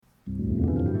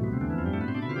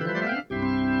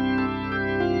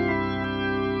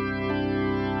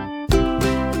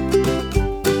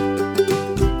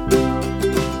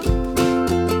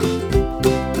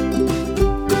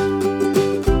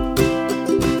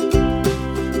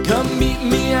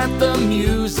Meet me at the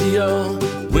Museo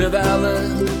with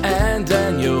Alan and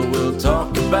Daniel. We'll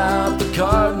talk about the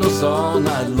Cardinals all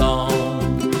night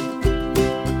long.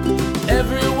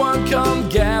 Everyone come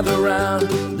gather round,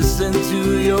 listen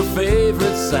to your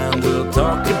favorite sound. We'll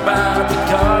talk about the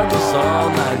Cardinals all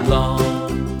night long.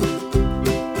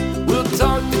 We'll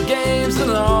talk the games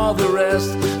and all the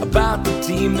rest, about the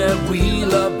team that we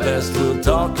love best. We'll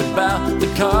talk about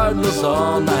the Cardinals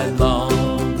all night long.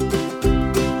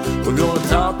 We're gonna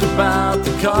talk about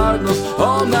the Cardinals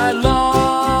all night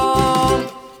long.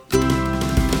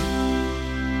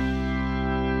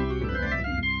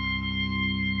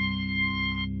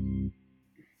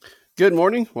 Good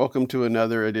morning. Welcome to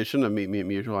another edition of Meet Me at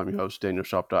Mutual. I'm your host, Daniel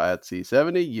Shoptaw at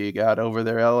C70. You got over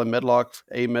there, Alan Medlock,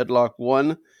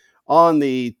 Medlock1 on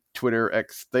the Twitter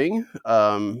X thing.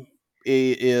 It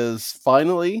is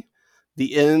finally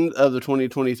the end of the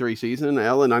 2023 season.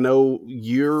 Alan, I know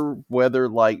your weather,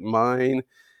 like mine,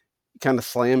 kind of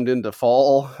slammed into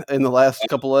fall in the last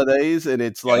couple of days, and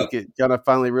it's like it kind of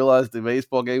finally realized the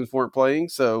baseball games weren't playing.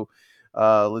 So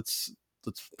let's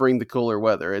bring the cooler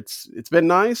weather. It's been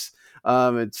nice.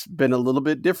 It's been a little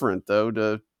bit different though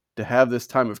to have this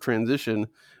time of transition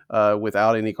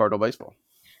without any Cardinal baseball.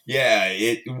 Yeah,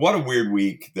 what a weird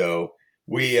week though.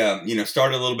 We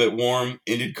started a little bit warm,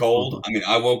 ended cold. Mm-hmm. I mean,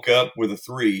 I woke up with a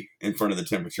 3 in front of the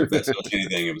temperature. If that tells you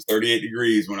anything, it was 38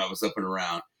 degrees when I was up and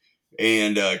around,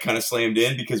 and kind of slammed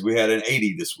in because we had an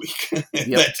 80 this week. If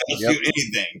that tells you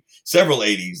anything, several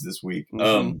 80s this week.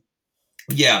 Mm-hmm.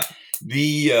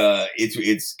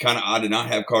 It's kind of odd to not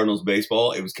have Cardinals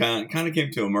baseball. It was kind of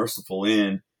came to a merciful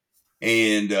end.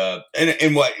 And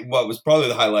what was probably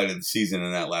the highlight of the season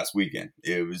in that last weekend.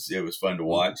 It was fun to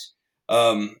watch.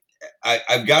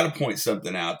 I've got to point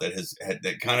something out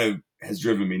that kind of has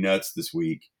driven me nuts this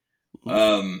week.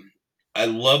 I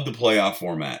love the playoff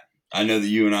format. I know that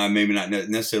you and I maybe not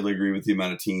necessarily agree with the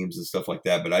amount of teams and stuff like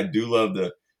that, but I do love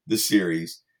the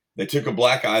series. They took a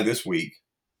black eye this week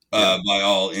by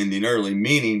all ending early,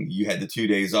 meaning you had the 2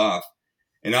 days off.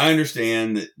 And I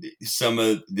understand that some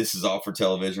of this is all for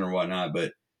television or whatnot,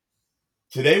 but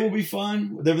today will be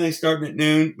fun with everything starting at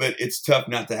noon. But it's tough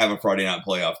not to have a Friday night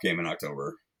playoff game in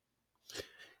October.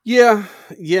 Yeah.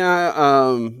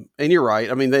 And you're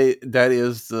right. I mean, that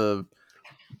is the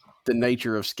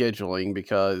nature of scheduling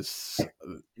because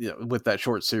with that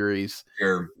short series,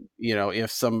 sure.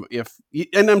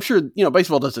 And I'm sure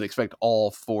baseball doesn't expect all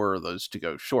 4 of those to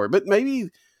go short, but maybe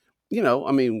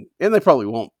and they probably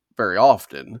won't very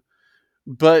often,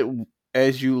 but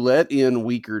as you let in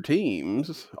weaker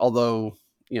teams, although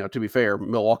to be fair,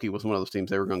 Milwaukee was one of those teams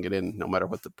they were going to get in no matter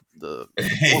what the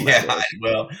yeah,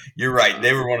 well, you're right.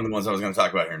 They were one of the ones I was going to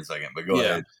talk about here in a second, but go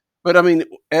ahead. But I mean,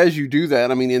 as you do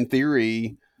that, I mean, in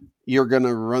theory, you're going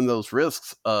to run those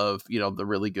risks of the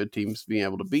really good teams being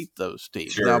able to beat those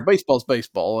teams. Sure. Now, baseball's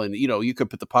baseball, and you could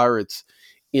put the Pirates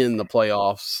in the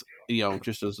playoffs,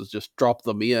 just drop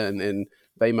them in, and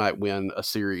they might win a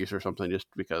series or something just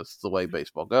because the way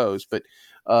baseball goes. But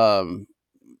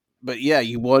yeah,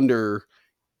 you wonder,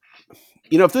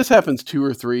 if this happens 2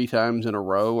 or 3 times in a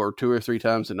row or 2 or 3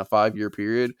 times in a 5-year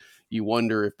period, you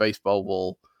wonder if baseball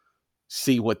will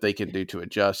see what they can do to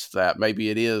adjust that. Maybe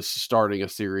it is starting a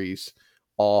series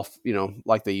off,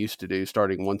 like they used to do,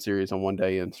 starting one series on one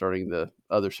day and starting the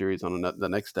other series on the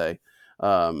next day.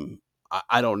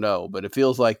 I don't know, but it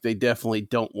feels like they definitely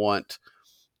don't want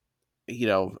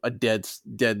a dead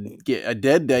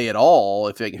day at all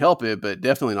if they can help it, but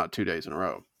definitely not 2 days in a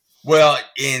row. Well,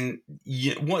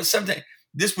 something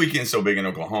this weekend's so big in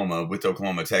Oklahoma with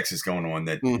Oklahoma, Texas going on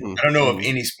that I don't know if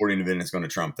any sporting event is going to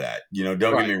trump that. Don't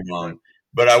get me wrong,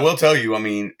 but I will tell you, I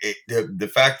mean,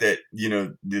 the fact that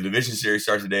the division series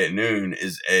starts today at noon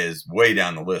is way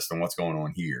down the list on what's going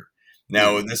on here.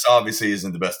 Now, this obviously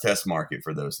isn't the best test market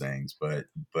for those things, but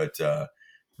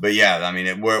yeah, I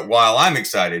mean, while I'm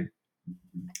excited.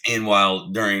 And while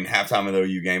during halftime of the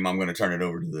OU game, I'm going to turn it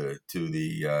over to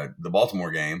the Baltimore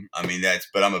game. I mean,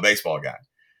 but I'm a baseball guy.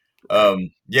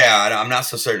 I'm not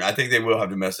so certain. I think they will have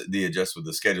to adjust with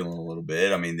the scheduling a little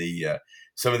bit. I mean,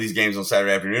 some of these games on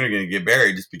Saturday afternoon are going to get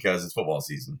buried just because it's football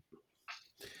season.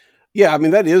 Yeah, I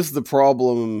mean, that is the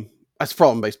problem. That's the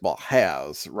problem baseball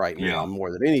has right now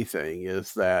more than anything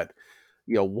is that,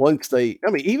 once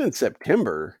even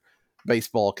September,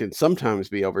 baseball can sometimes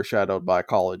be overshadowed by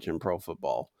college and pro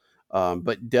football.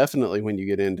 But definitely when you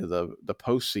get into the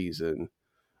postseason,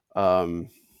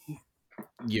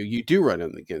 you do run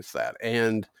in against that.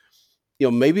 And,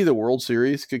 maybe the World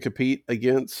Series could compete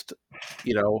against,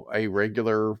 a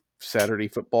regular Saturday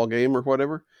football game or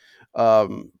whatever.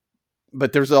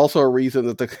 But there's also a reason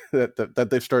that that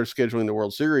they've started scheduling the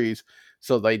World Series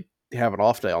so they have an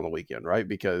off day on the weekend, right?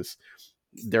 Because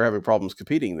they're having problems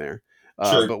competing there.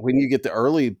 Sure. But when you get the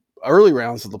early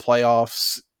rounds of the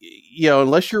playoffs,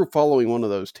 unless you're following one of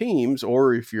those teams,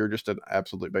 or if you're just an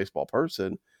absolute baseball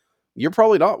person, you're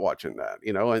probably not watching that.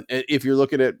 And if you're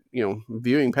looking at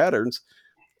viewing patterns,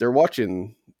 they're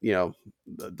watching the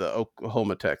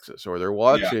Oklahoma, Texas, or they're Yeah.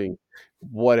 watching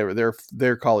whatever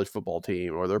their college football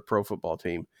team or their pro football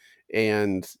team,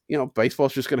 and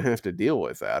baseball's just going to have to deal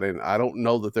with that. And I don't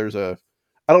know that there's a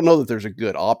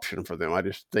good option for them. I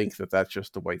just think that that's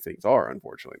just the way things are,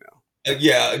 unfortunately, now.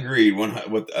 Yeah, agreed.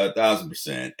 With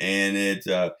 1,000%. And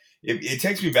it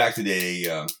takes me back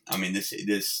to I mean,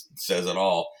 this says it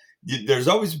all. There's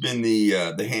always been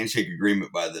the handshake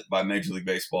agreement by Major League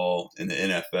Baseball and the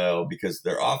NFL, because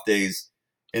their off days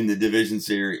in the division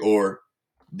series, or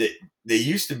they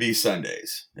used to be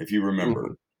Sundays, if you remember.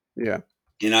 Mm-hmm. Yeah.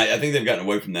 And I think they've gotten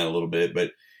away from that a little bit,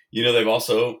 but they've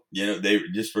also, they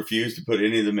just refused to put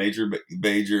any of the major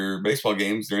baseball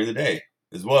games during the day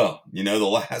as well. The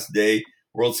last day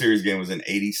World Series game was in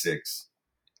 '86.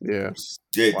 Yeah.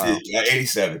 Wow.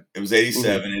 87. It was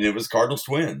 87, mm-hmm. And it was Cardinals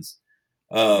Twins.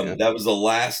 That was the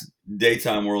last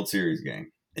daytime World Series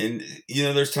game. And,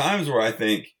 there's times where I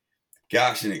think,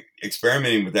 gosh, and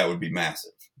experimenting with that would be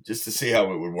massive, just to see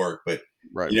how it would work. But,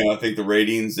 right. I think the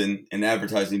ratings and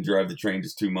advertising drive the train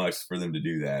just too much for them to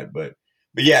do that. But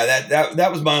yeah,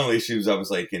 that was my only issues. I was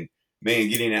like, and man,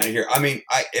 getting out of here. I mean,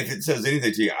 if it says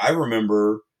anything to you, I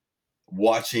remember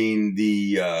watching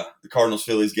the Cardinals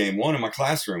Phillies game 1 in my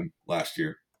classroom last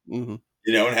year. Mm-hmm.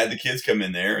 And had the kids come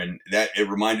in there, and that it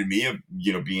reminded me of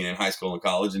being in high school and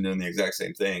college and doing the exact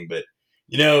same thing. But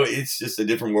it's just a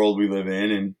different world we live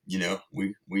in, and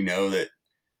we know that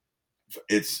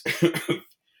it's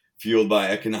fueled by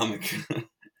the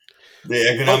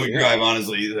economic drive,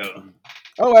 honestly. So.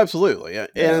 Oh, absolutely, yeah.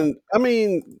 And I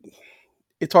mean,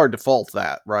 it's hard to fault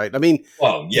that, right? I mean,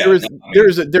 well, yeah,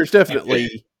 there's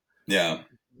definitely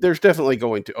there's definitely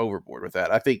going to overboard with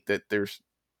that. I think that there's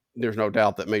no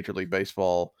doubt that Major League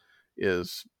Baseball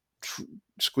is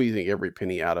squeezing every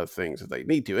penny out of things that they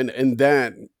need to, and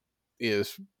that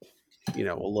is a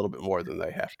little bit more than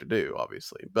they have to do,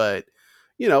 obviously. But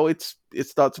it's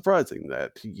not surprising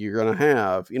that you're going to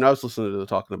have. I was listening to the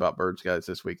Talking About Birds guys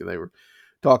this week, and they were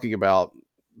talking about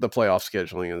the playoff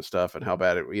scheduling and stuff, and how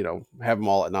bad it have them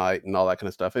all at night and all that kind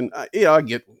of stuff. And I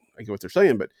get what they're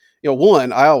saying, but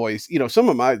one, I always some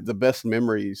of the best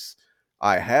memories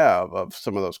I have of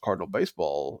some of those Cardinal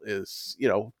baseball is,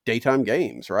 daytime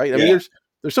games, right? I mean,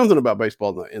 there's something about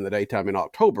baseball in the daytime in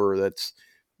October that's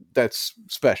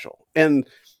special. And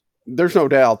there's no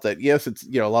doubt that, yes, it's,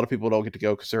 a lot of people don't get to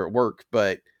go because they're at work,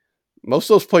 but most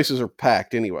of those places are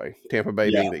packed anyway, Tampa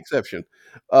Bay being the exception.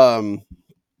 So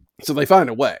they find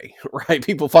a way, right?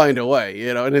 People find a way,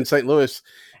 and in St. Louis,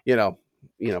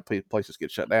 places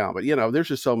get shut down, but there's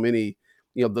just so many,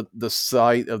 the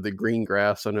sight of the green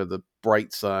grass under the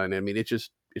bright sun. I mean, it's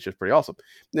just pretty awesome.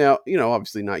 Now,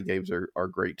 obviously night games are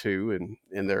great too.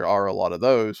 And there are a lot of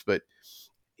those, but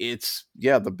it's,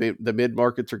 the mid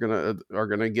markets are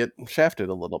going to get shafted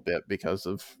a little bit because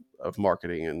of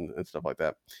marketing and stuff like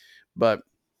that. But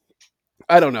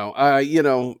I don't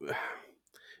know.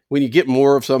 When you get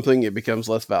more of something, it becomes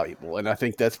less valuable. And I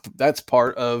think that's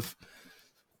part of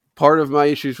my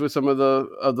issues with some of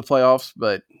the playoffs,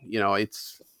 but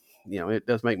it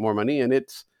does make more money, and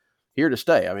it's here to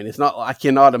stay. I mean, I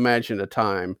cannot imagine a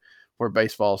time where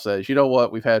baseball says, you know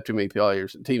what, we've had too many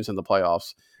teams in the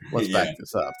playoffs. Let's back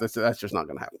this up. That's just not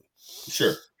going to happen.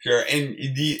 Sure. And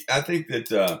I think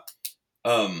that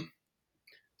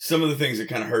some of the things that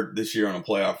kind of hurt this year on a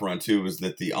playoff run too was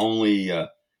that the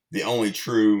only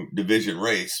true division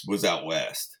race was out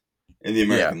west in the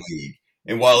American League.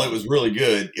 And while it was really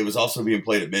good, it was also being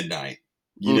played at midnight,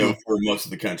 for most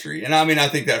of the country. And I mean, I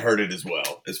think that hurt it as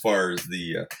well, as far as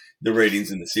the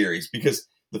ratings in the series, because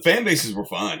the fan bases were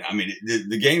fun. I mean,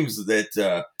 the games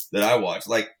that I watched,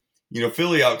 like,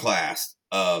 Philly outclassed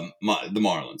the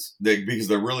Marlins because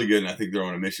they're really good, and I think they're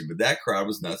on a mission. But that crowd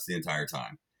was nuts the entire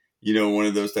time. One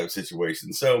of those type of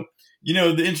situations. So,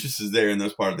 the interest is there in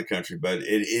those part of the country, but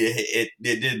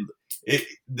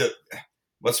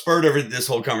what spurred over this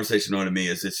whole conversation on to me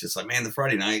is it's just like, man, the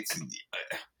Friday nights,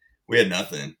 we had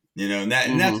nothing, and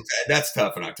that's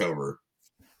tough in October.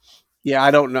 Yeah, I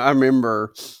don't know. I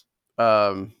remember,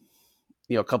 a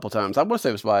couple times. I want to say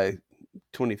it was my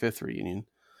 25th reunion,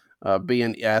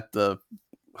 being at the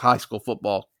high school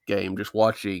football game, just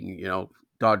watching,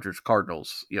 Dodgers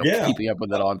Cardinals, keeping up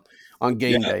with it on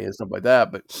game day and stuff like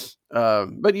that. But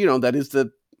that is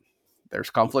there's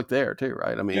conflict there too,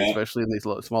 right? I mean, Yeah, especially in these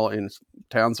smaller in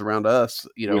towns around us,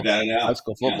 without a high doubt.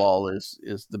 school Yeah. football is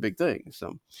the big thing.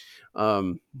 So,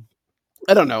 um,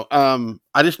 I don't know.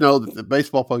 I just know that the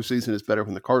baseball postseason is better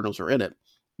when the Cardinals are in it,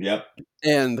 Yep.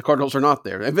 and the Cardinals are not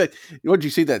there. In fact, what did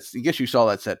you see that? I guess you saw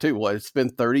that set too. What, it's been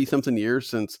 30 something years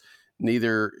since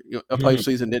neither a Mhm.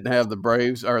 postseason didn't have the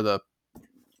Braves or the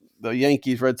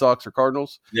Yankees, Red Sox, or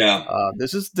Cardinals. Yeah.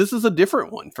 This is a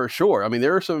different one for sure. I mean,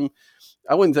 there are some,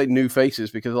 I wouldn't say new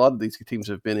faces because a lot of these teams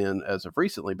have been in as of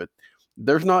recently, but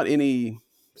there's not any,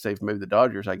 save maybe the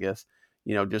Dodgers, I guess,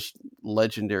 just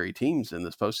legendary teams in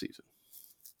this postseason.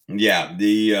 Yeah.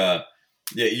 Yeah,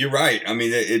 you're right. I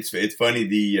mean, it's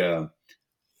funny.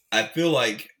 I feel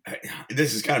like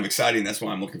this is kind of exciting. That's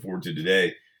why I'm looking forward to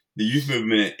today. The youth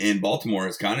movement in Baltimore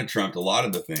has kind of trumped a lot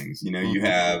of the things. You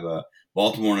have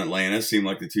Baltimore and Atlanta seem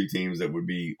like the two teams that would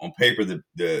be on paper the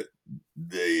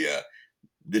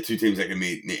two teams that can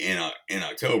meet in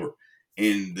October.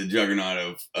 In the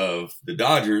juggernaut of the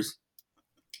Dodgers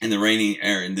and the reigning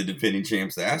and the defending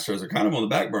champs, the Astros, are kind of on the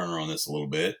back burner on this a little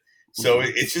bit. So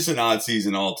it's just an odd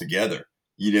season altogether.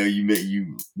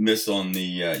 You miss on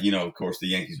the of course the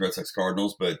Yankees, Red Sox,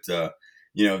 Cardinals, but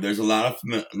there's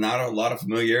not a lot of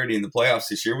familiarity in the playoffs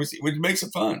this year, which makes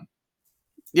it fun.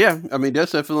 Yeah, I mean,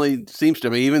 that definitely seems to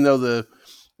me. Even though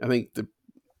I think the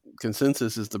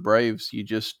consensus is the Braves.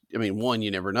 One,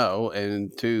 you never know,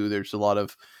 and two, there's a lot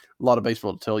of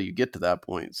baseball until you get to that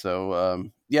point. So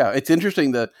yeah, it's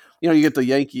interesting that you get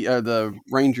the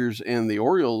Rangers and the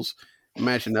Orioles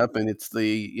matching up, and it's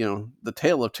the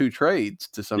tale of two trades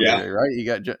to some Yeah. degree, right? You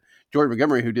got Jordan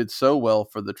Montgomery, who did so well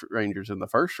for the Rangers in the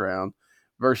first round,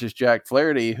 versus Jack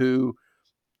Flaherty, who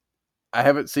I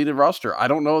haven't seen a roster. I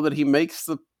don't know that he makes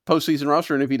the postseason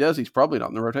roster, and if he does, he's probably not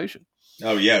in the rotation.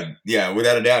 Oh yeah,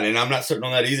 without a doubt, and I'm not certain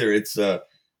on that either. It's yeah,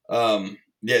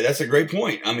 that's a great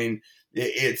point. I mean,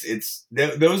 these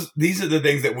are the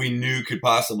things that we knew could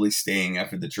possibly sting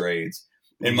after the trades,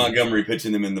 and Montgomery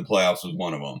pitching them in the playoffs was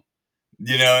one of them.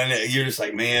 And you're just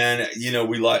like, man,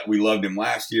 we loved him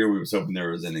last year. We was hoping there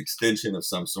was an extension of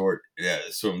some sort,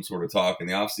 some sort of talk in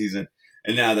the offseason.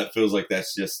 And now that feels like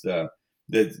that's just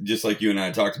just like you and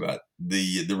I talked about.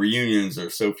 The reunions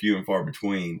are so few and far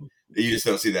between that you just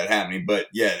don't see that happening. But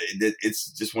yeah,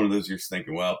 it's just one of those you're just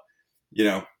thinking, well,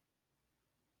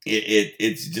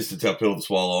 it's just a tough pill to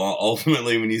swallow.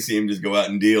 Ultimately, when you see him just go out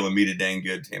and deal and meet a dang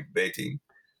good Tampa Bay team.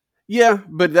 Yeah,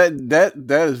 but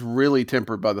that is really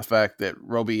tempered by the fact that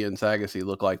Roby and Sagasy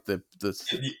look like the steals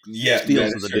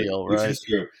of the true. deal, Which right? is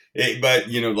true. But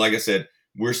like I said,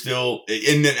 we're still,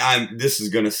 and then this is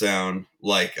going to sound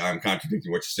like I'm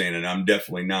contradicting what you're saying, and I'm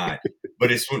definitely not. But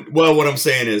what I'm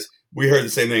saying is we heard the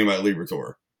same thing about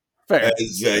Liberatore. Fair.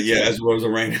 As Rosa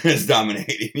Reina is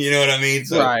dominating. You know what I mean?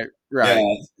 So, Right.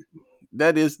 yeah.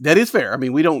 That is fair. I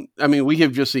mean, we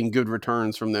have just seen good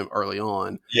returns from them early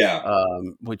on, Yeah.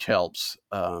 which helps.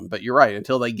 But you're right,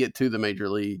 until they get to the major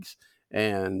leagues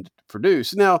and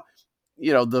produce. Now,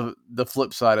 the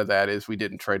flip side of that is we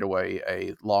didn't trade away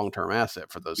a long-term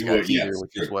asset for those guys either,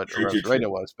 which is what Rosarena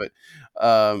was. But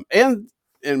and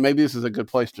maybe this is a good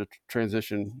place to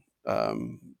transition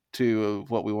to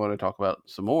what we want to talk about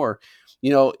some more.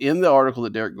 In the article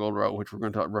that Derek Gold wrote, which we're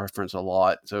going to reference a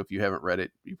lot, so if you haven't read it,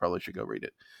 you probably should go read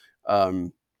it.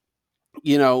 When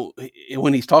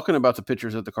he's talking about the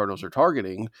pitchers that the Cardinals are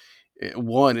targeting,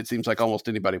 one, it seems like almost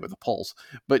anybody with a pulse.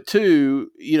 But two,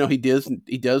 he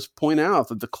does point out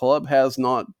that the club has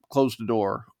not closed the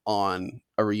door on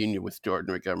a reunion with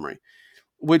Jordan Montgomery,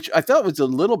 which I thought was a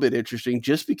little bit interesting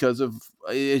just because of,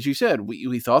 as you said,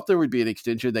 we thought there would be an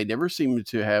extension. They never seemed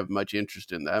to have much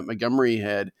interest in that. Montgomery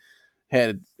had,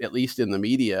 at least in the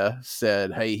media,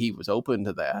 said, hey, he was open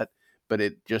to that, but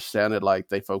it just sounded like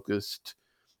they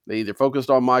either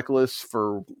focused on Michaelis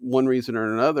for one reason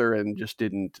or another and just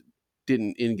didn't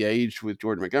engage with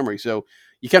Jordan Montgomery. So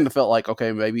you kind of felt like,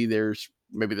 okay, maybe there's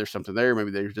something there.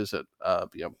 Maybe there's just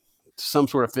some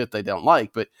sort of fit they don't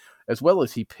like. But as well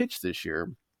as he pitched this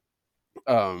year,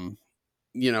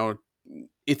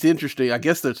 it's interesting. I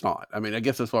guess that's not. I mean, I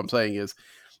guess that's what I'm saying is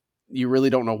you really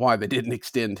don't know why they didn't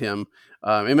extend him.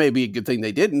 It may be a good thing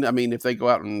they didn't. I mean, if they go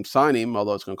out and sign him,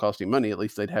 although it's going to cost him money, at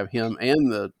least they'd have him and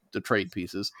the trade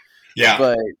pieces. Yeah.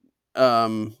 But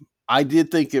I did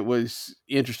think it was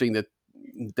interesting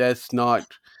that's not.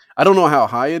 I don't know how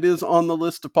high it is on the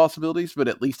list of possibilities, but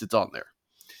at least it's on there.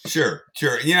 Sure.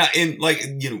 Yeah, and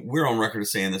we're on record of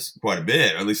saying this quite a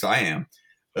bit, or at least I am.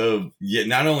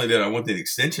 Not only did I want the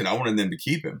extension, I wanted them to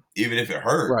keep him, even if it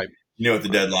hurt. Right. At the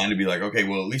deadline, to be like, okay,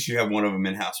 well, at least you have one of them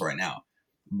in house right now.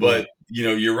 But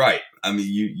you're right. I mean,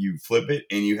 you flip it,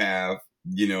 and you have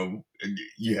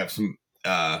some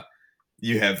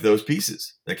you have those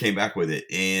pieces that came back with it.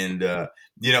 And,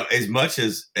 as much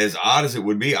as odd as it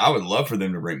would be, I would love for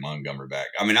them to bring Montgomery back.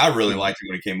 I mean, I really liked him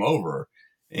when he came over.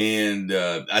 And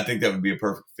I think that would be a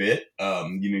perfect fit.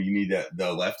 You need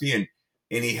the lefty. And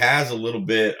he has a little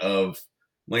bit of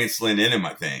Lance Lynn in him,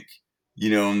 I think,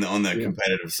 on the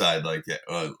competitive side like that,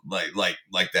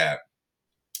 like that.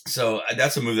 So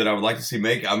that's a move that I would like to see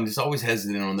make. I'm just always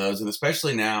hesitant on those. And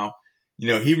especially now,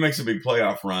 he makes a big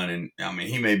playoff run. And I mean,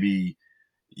 he may be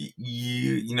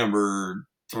number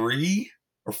 3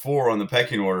 or 4 on the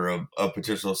pecking order of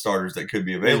potential starters that could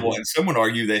be available. Mm-hmm. And some would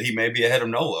argue that he may be ahead of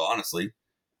Nola, honestly.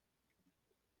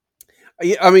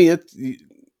 Yeah, I mean, it's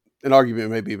an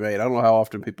argument may be made. I don't know how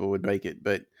often people would make it,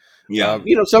 but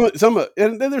some,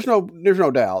 and there's no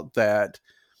doubt that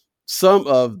some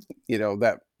of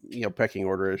that pecking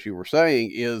order, as you were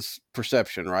saying, is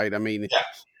perception, right? I mean,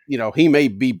 he may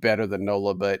be better than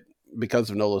Nola, but because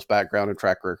of Nola's background and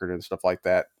track record and stuff like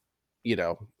that,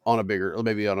 on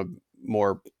a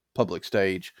more public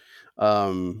stage,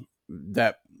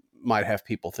 that might have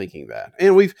people thinking that.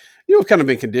 And we've kind of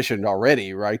been conditioned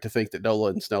already, right, to think that Nola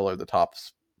and Snell are the top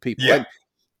people. Yeah. And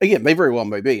again, they very well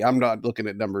may be. I'm not looking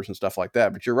at numbers and stuff like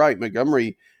that, but you're right.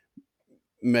 Montgomery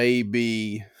may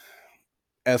be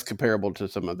as comparable to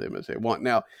some of them as they want.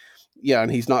 Now, yeah,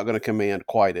 and he's not going to command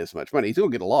quite as much money. He's going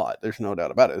to get a lot. There's no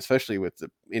doubt about it, especially with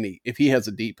if he has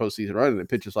a deep postseason run and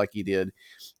pitches like he did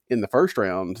in the first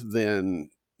round,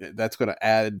 then that's going to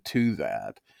add to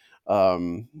that.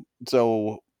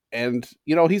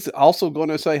 He's also going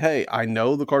to say, hey, I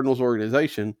know the Cardinals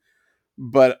organization,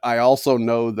 but I also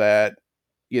know that,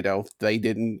 they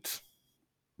didn't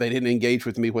engage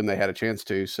with me when they had a chance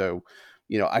to. So,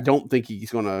 I don't think he's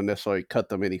going to necessarily cut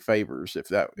them any favors if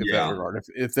that regard.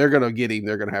 If they're going to get him,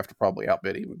 they're going to have to probably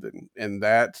outbid him. And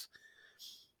that's,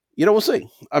 we'll see.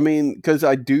 I mean, because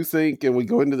I do think, and we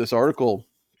go into this article,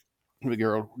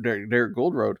 Derek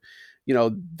Gould wrote,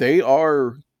 they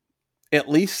are, at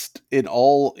least in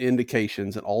all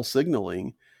indications and all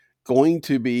signaling, going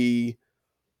to be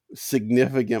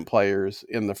significant players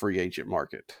in the free agent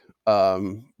market,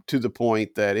 to the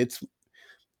point that it's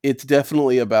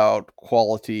definitely about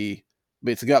quality,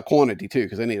 but it's got quantity too,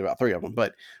 because they need about 3 of them,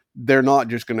 but they're not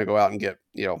just going to go out and get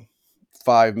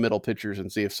 5 middle pitchers and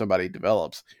see if somebody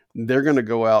develops. They're going to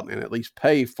go out and at least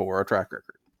pay for a track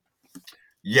record.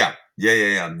 Yeah.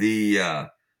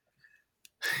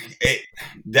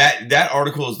 That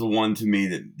article is the one to me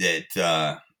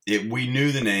that we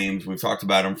knew the names. We've talked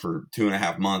about them for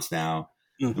 2.5 months now.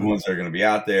 Mm-hmm. The ones that are going to be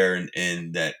out there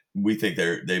and that we think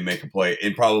they make a play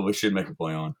and probably should make a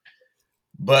play on.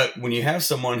 But when you have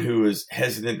someone who is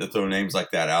hesitant to throw names like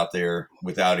that out there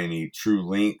without any true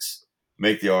links,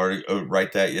 make the article,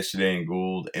 write that yesterday in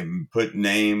Gould and put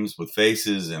names with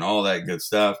faces and all that good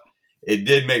stuff. It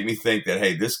did make me think that,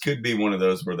 hey, this could be one of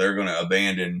those where they're going to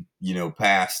abandon,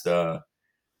 past abandon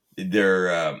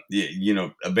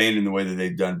the way that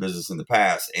they've done business in the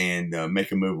past and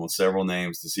make a move on several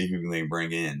names to see who they can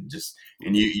bring in.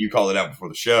 And you called it out before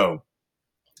the show.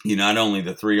 Not only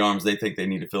the 3 arms they think they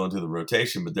need to fill into the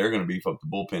rotation, but they're going to beef up the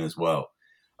bullpen as well.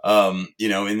 And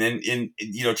then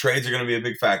trades are going to be a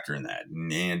big factor in that.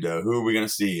 And who are we going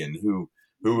to see and who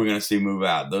we're going to see move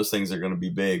out? Those things are going to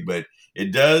be big, but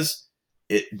it does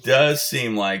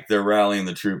seem like they're rallying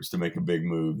the troops to make a big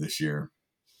move this year.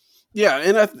 Yeah,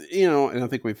 and I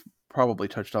think we've probably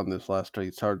touched on this last week.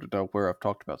 It's hard to know where I've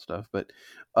talked about stuff, but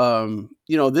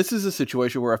this is a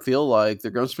situation where I feel like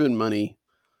they're going to spend money,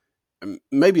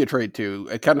 maybe a trade too.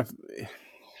 It kind of,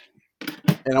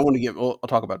 and I want to I'll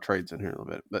talk about trades in here a little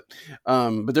bit, but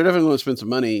they're definitely going to spend some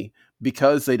money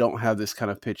because they don't have this kind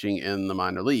of pitching in the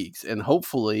minor leagues, and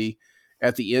hopefully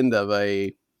at the end of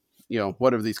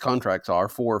whatever these contracts are,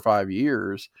 4 or 5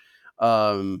 years,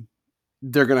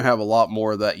 they're going to have a lot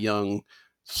more of that young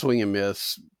swing and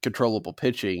miss controllable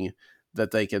pitching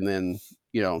that they can then,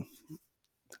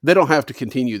 they don't have to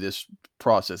continue this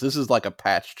process. This is like a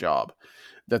patch job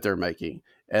that they're making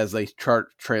as they start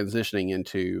transitioning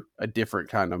into a different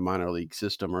kind of minor league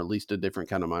system, or at least a different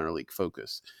kind of minor league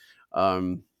focus.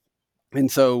 And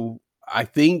so I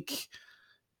think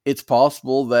it's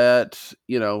possible that,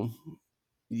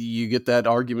 you get that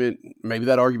argument. Maybe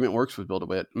that argument works with Build a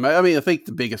Bit. I mean, I think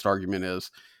the biggest argument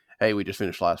is, hey, we just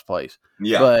finished last place.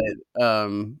 Yeah. But,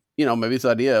 maybe it's the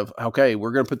idea of, okay,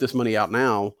 we're going to put this money out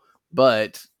now,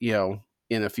 but, in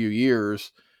a few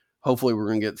years, hopefully we're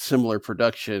going to get similar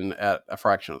production at a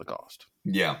fraction of the cost.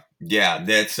 Yeah.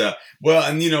 That's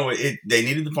and they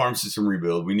needed the farm system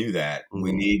rebuild. We knew that. Mm-hmm.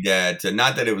 We need that.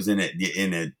 Not that it was in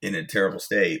a terrible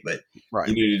state, but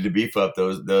you needed to beef up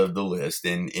the list.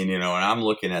 And I'm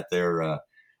looking at their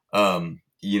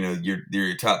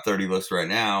your top 30 list right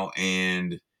now,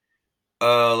 and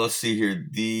let's see here.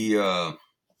 The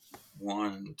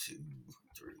 1, 2,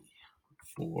 3,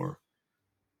 4.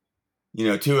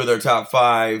 Two of their top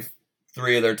 5,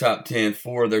 3 of their top 10,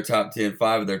 4 of their top 10,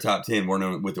 5 of their top 10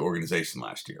 weren't with the organization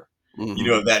last year. Mm-hmm.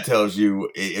 If that tells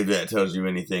you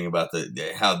anything about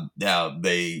how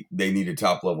they needed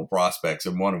top level prospects,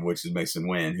 and one of which is Mason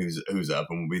Wynn, who's up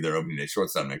and will be their opening day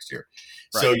shortstop next year.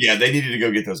 Right. So yeah, they needed to go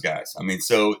get those guys. I mean,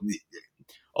 so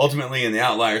ultimately in the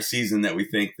outlier season that we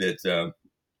think that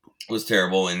was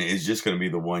terrible and is just going to be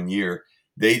the 1 year,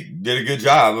 they did a good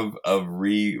job of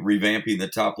revamping the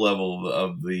top level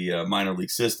of the minor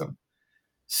league system.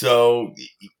 So,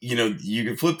 you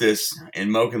can flip this,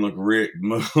 and Mo can look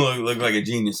like a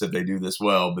genius if they do this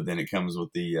well. But then it comes with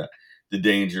the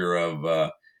danger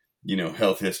of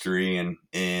health history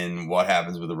and what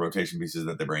happens with the rotation pieces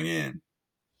that they bring in.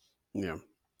 Yeah.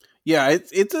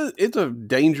 It's a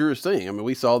dangerous thing. I mean,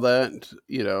 we saw that.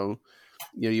 You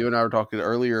and I were talking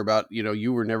earlier about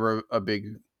you were never a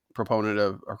big proponent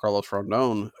of Carlos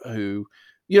Rondon, who.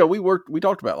 We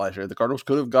talked about last year. The Cardinals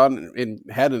could have gone and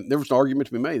there was an argument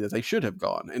to be made that they should have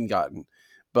gone and gotten.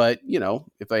 But,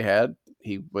 if they had,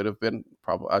 he would have been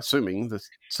probably, assuming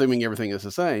everything is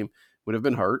the same, would have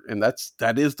been hurt. And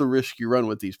that is the risk you run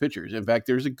with these pitchers. In fact,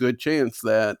 there's a good chance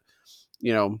that,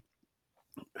 I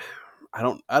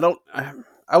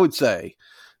would say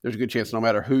there's a good chance no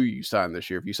matter who you sign this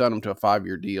year, if you sign them to a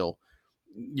 5-year deal,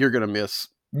 you're going to miss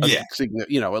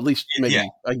at least maybe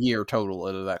a year total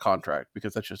out of that contract,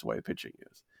 because that's just the way the pitching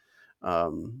is.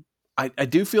 I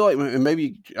do feel like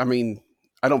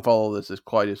I don't follow this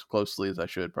quite as closely as I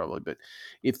should probably, but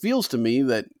it feels to me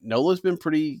that Nola's been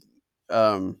pretty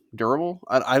durable.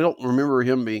 I don't remember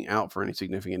him being out for any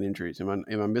significant injuries. Am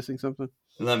I missing something?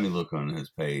 Let me look on his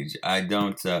page. I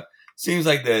don't. Seems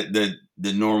like the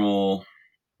normal.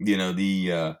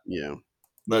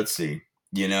 Let's see.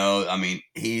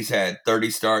 He's had 30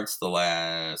 starts the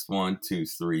last 1, 2,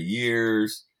 3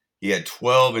 years. He had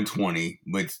 12 and 20,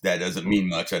 which that doesn't mean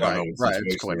much. I don't know what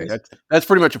the situation is. That's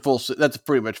pretty much a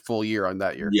full year on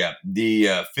that year. Yeah.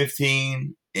 The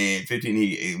 15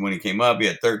 when he came up, he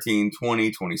had 13,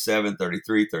 20, 27,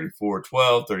 33, 34,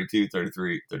 12, 32,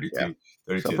 33, 32,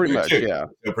 32. So pretty 32. Much, yeah.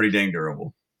 So pretty dang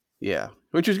durable. Yeah,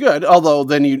 which is good. Although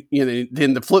then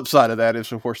then the flip side of that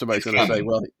is, of course, somebody's going to say,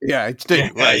 "Well, yeah, it's due,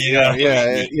 right?"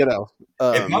 If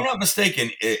I'm not mistaken,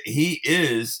 he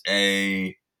is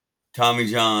a Tommy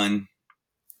John.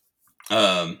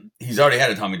 He's already had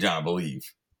a Tommy John, I believe.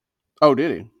 Oh,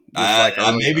 did he?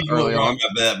 I may be wrong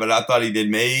about that, but I thought he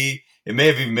did. It may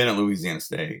have even been at Louisiana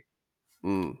State.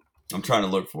 I'm trying to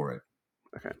look for it.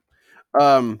 Okay.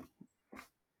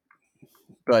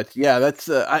 But yeah, that's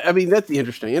that's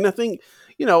interesting, and I think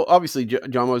obviously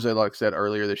John Mosey, like I said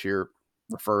earlier this year,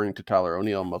 referring to Tyler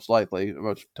O'Neill, most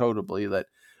notably that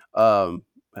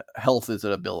health is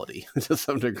an ability to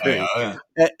some degree,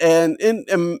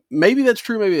 and maybe that's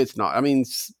true, maybe it's not. I mean,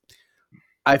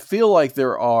 I feel like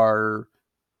there are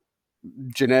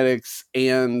genetics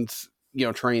and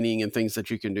training and things that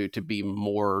you can do to be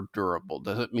more durable.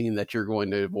 Doesn't mean that you're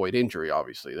going to avoid injury.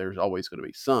 Obviously, there's always going to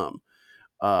be some.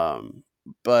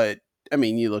 But I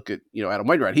mean, you look at Adam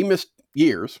Wainwright. He missed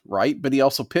years, right? But he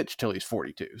also pitched till he's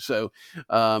 42. So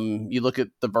you look at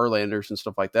the Verlanders and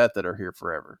stuff like that are here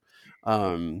forever.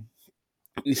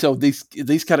 So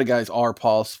these kind of guys are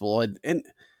possible, and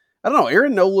I don't know.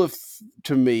 Aaron Nola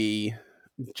to me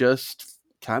just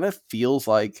kind of feels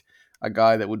like a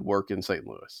guy that would work in St.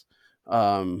 Louis.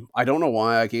 I don't know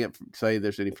why. I can't say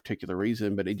there's any particular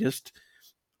reason, but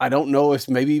I don't know if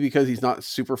maybe because he's not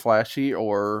super flashy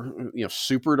or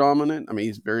super dominant. I mean,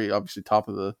 he's very obviously top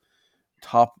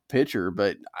pitcher,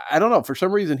 but I don't know. For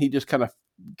some reason, he just kind of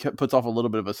puts off a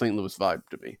little bit of a St. Louis vibe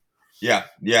to me. Yeah,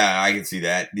 I can see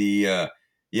that.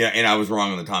 And I was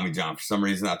wrong on the Tommy John. For some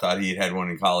reason, I thought he had one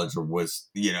in college or was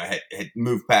had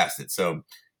moved past it. So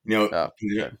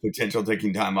potential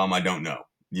taking time on, I don't know.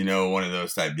 One of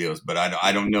those type deals, but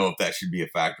I don't know if that should be a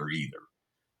factor either.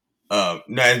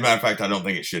 No, as a matter of fact, I don't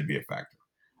think it should be a factor.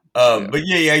 But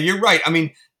yeah, you're right. I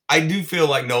mean, I do feel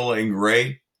like Nola and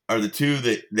Gray are the two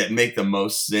that make the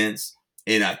most sense,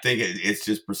 and I think it's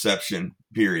just perception.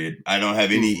 Period. I don't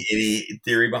have any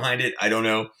theory behind it. I don't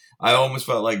know. I almost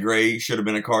felt like Gray should have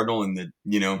been a Cardinal in the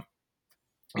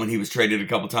when he was traded a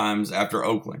couple times after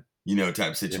Oakland,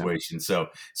 type situation. Yeah.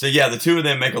 So yeah, the two of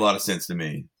them make a lot of sense to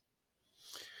me.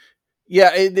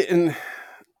 Yeah, and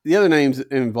the other names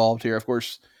involved here, of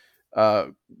course.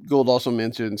 Gould also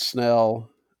mentioned Snell,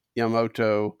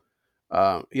 Yamamoto.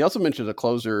 He also mentioned a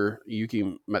closer,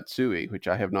 Yuki Matsui, which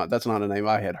I have not. That's not a name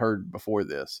I had heard before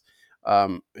this.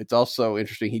 It's also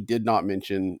interesting. He did not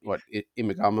mention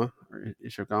Imagama or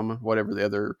Ishigama, whatever the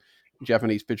other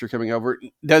Japanese pitcher coming over.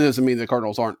 That doesn't mean the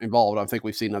Cardinals aren't involved. I think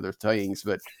we've seen other things,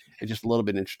 but it's just a little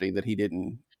bit interesting that he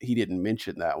didn't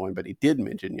mention that one, but he did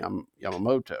mention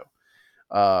Yamamoto.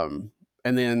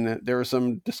 And then there was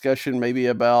some discussion maybe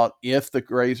about if the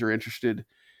Rays are interested,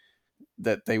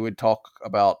 that they would talk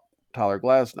about Tyler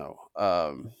Glasnow.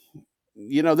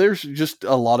 There's just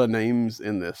a lot of names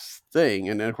in this thing,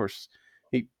 and then of course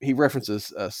he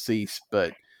references Cease,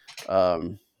 but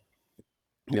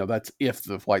that's if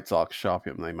the White Sox shop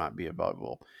him, they might be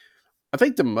available. I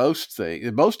think the most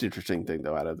interesting thing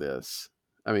though out of this,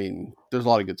 I mean, there's a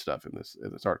lot of good stuff in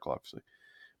this article, obviously,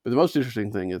 but the most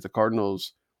interesting thing is the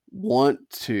Cardinals want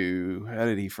to. How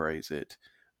did he phrase it?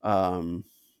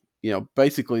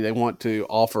 Basically they want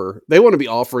to be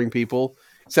offering people.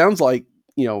 Sounds like,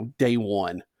 day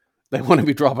one, they want to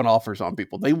be dropping offers on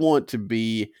people. They want to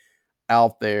be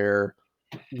out there,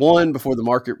 one, before the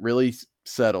market really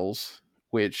settles,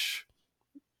 which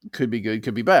could be good,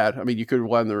 could be bad. I mean, you do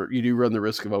run the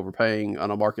risk of overpaying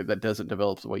on a market that doesn't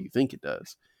develop the way you think it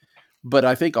does. But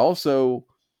I think also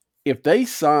if they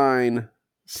sign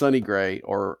Sonny Gray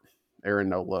or Aaron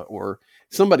Nola or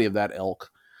somebody of that ilk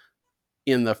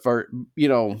in the first,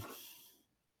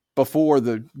 before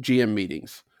the GM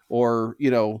meetings or,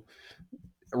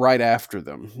 right after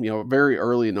them, very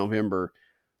early in November,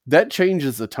 that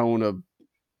changes the tone of,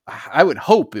 I would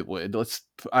hope it would.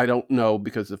 I don't know,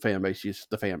 because the fan base is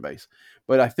the fan base,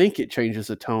 but I think it changes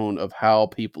the tone of how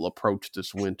people approach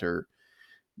this winter,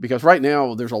 because right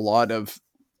now there's a lot of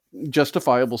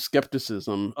justifiable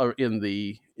skepticism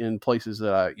in places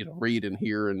that I read and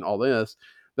hear and all this,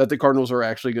 that the Cardinals are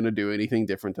actually going to do anything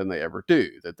different than they ever do.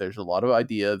 That there's a lot of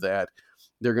idea that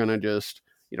they're going to just,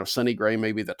 Sonny Gray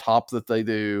may be the top that they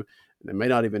do. They may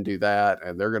not even do that,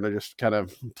 and they're going to just kind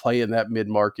of play in that mid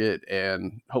market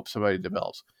and hope somebody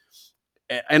develops.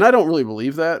 And I don't really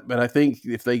believe that, but I think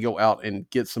if they go out and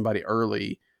get somebody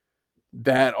early,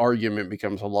 that argument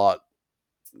becomes a lot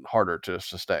harder to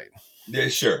sustain. Yeah,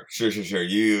 sure.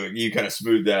 You kind of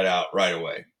smooth that out right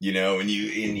away, and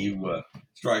you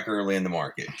strike early in the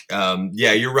market.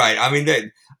 Yeah, you're right. I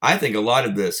mean, I think a lot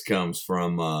of this comes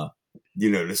from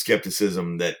the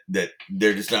skepticism that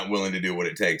they're just not willing to do what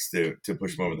it takes to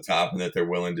push them over the top, and that they're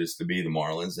willing just to be the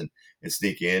Marlins and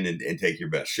sneak in and take your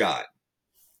best shot.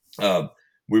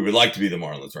 We would like to be the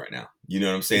Marlins right now. You know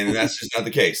what I'm saying? And that's just not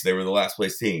the case. They were the last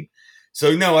place team.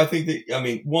 So no, I think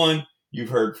that, one, you've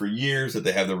heard for years that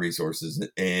they have the resources,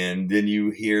 and then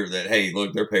you hear that, hey,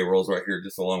 look, their payroll's right here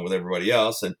just along with everybody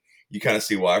else. And you kind of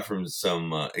see why from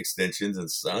some extensions and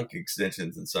sunk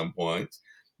extensions at some points,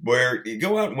 where you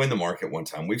go out and win the market one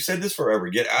time. We've said this forever.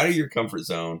 Get out of your comfort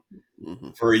zone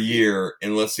for a year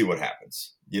and let's see what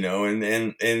happens.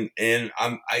 And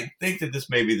I think that this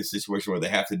may be the situation where they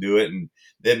have to do it, and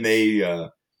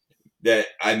that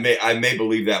I may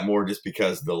believe that more just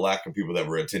because the lack of people that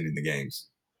were attending the games.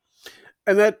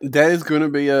 And that is going to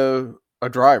be a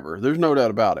driver. There's no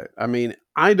doubt about it. I mean,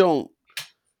 I don't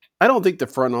think the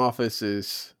front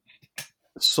office's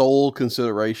sole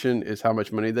consideration is how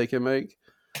much money they can make.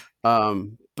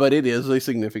 But it is a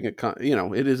significant,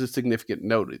 it is a significant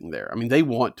note in there. I mean, they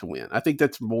want to win. I think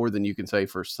that's more than you can say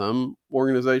for some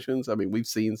organizations. I mean, we've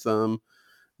seen some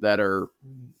that are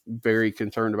very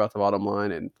concerned about the bottom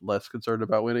line and less concerned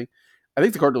about winning. I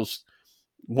think the Cardinals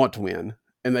want to win,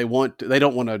 and they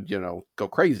don't want to, go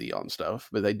crazy on stuff,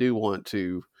 but they do want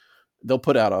to. They'll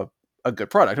put out a good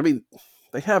product. I mean,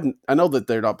 I know that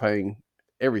they're not paying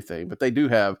everything, but they do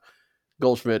have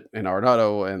Goldschmidt and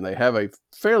Arenado, and they have a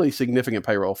fairly significant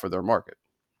payroll for their market.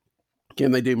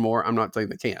 Can they do more? I'm not saying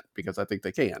they can't, because I think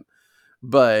they can,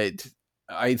 but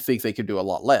I think they could do a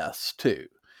lot less too.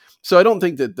 So I don't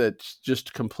think that that's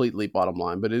just completely bottom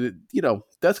line, but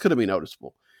that's going to be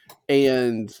noticeable.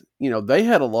 And, they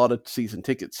had a lot of season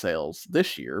ticket sales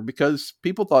this year because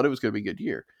people thought it was going to be a good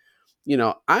year.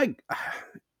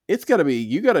 It's got to be,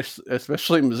 you got to,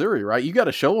 especially in Missouri, right? You got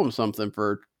to show them something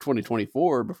for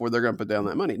 2024 before they're going to put down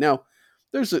that money. Now,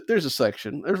 there's a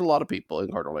section, there's a lot of people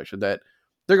in Cardinal Nation that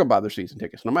they're going to buy their season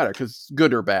tickets no matter, because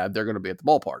good or bad, they're going to be at the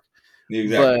ballpark.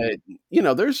 Exactly.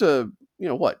 But, there's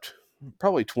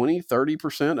probably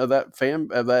 20-30% of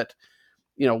that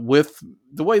with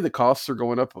the way the costs are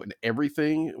going up and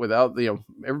everything, without,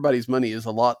 everybody's money is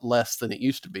a lot less than it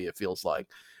used to be, it feels like.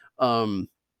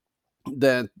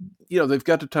 That, they've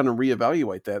got to kind of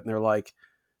reevaluate that. And they're like,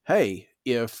 hey,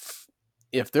 if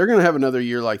they're going to have another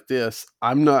year like this,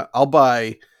 I'll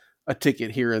buy a ticket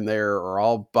here and there, or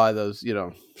I'll buy those,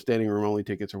 standing room only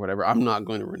tickets or whatever. I'm not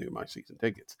going to renew my season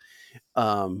tickets.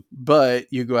 But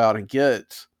you go out and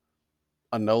get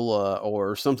a NOLA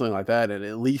or something like that, and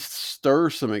at least stir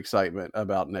some excitement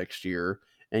about next year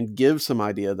and give some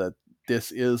idea that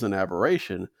this is an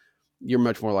aberration, you're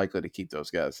much more likely to keep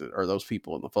those guys or those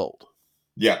people in the fold.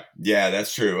 Yeah,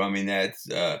 that's true. I mean, that's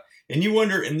and you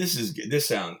wonder, and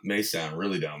this may sound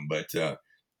really dumb, but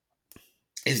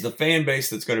is the fan base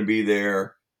that's going to be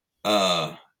there,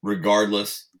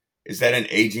 regardless? Is that an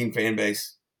aging fan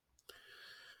base?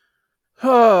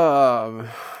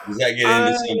 Does that get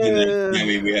into something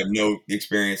that we have no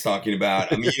experience talking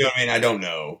about? I mean, you know what I mean? I don't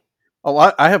know. Oh,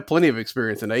 I have plenty of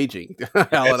experience in aging, Alan.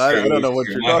 That's I true. don't know It's what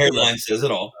true. you're My talking hairline says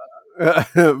it all.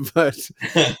 about, but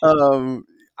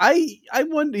I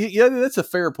wonder. Yeah, that's a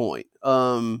fair point.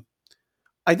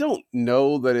 I don't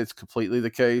know that it's completely the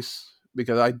case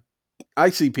because I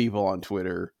see people on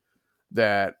Twitter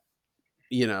that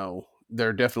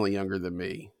they're definitely younger than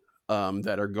me,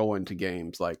 that are going to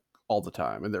games like all the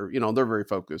time, and they're very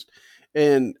focused,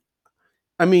 and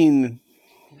I mean,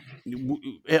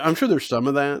 I'm sure there's some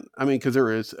of that. I mean, because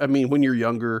there is. I mean, when you're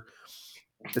younger,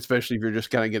 especially if you're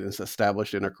just kind of getting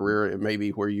established in a career, it may be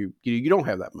where you don't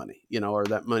have that money, or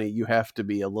that money, you have to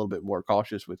be a little bit more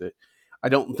cautious with it. I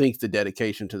don't think the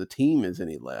dedication to the team is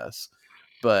any less,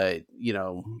 but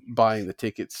buying the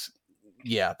tickets,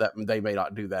 yeah, that they may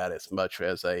not do that as much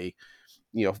as a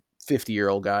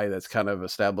 50-year-old guy that's kind of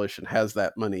established and has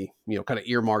that money kind of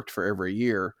earmarked for every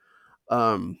year.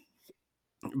 Um,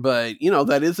 but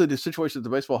that is a situation that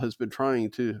the baseball has been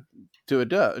trying to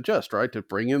adjust, right, to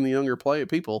bring in the younger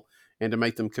people and to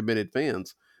make them committed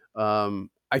fans.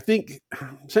 I think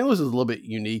St. Louis is a little bit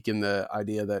unique in the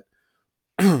idea that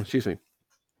excuse me,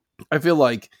 I feel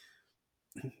like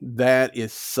that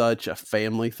is such a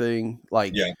family thing.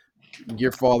 Like, Yeah.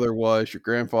 your father was, your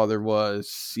grandfather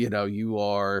was,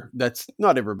 that's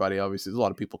not everybody, obviously. There's a lot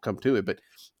of people come to it, but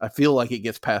I feel like it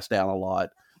gets passed down a lot,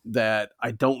 that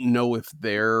I don't know if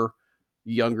their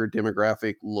younger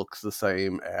demographic looks the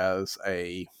same as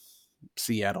a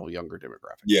Seattle younger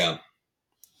demographic. Yeah.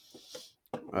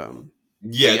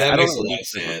 Yeah, That I don't makes a know. lot of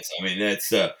sense. I mean,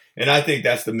 that's and I think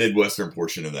that's the Midwestern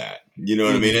portion of that. You know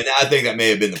what I mean? Mhm. And I think that may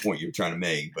have been the point you were trying to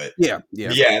make, but Yeah.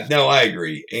 no, I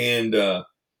agree. And to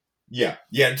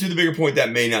the bigger point,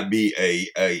 that may not be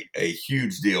a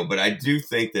huge deal, but I do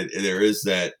think that there is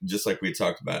that, just like we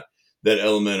talked about, that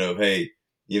element of, hey,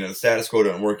 the status quo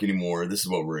doesn't work anymore. This is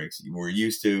what we're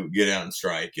used to. Get out and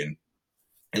strike, and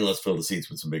let's fill the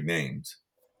seats with some big names.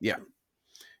 Yeah.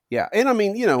 Yeah, and I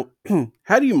mean,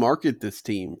 how do you market this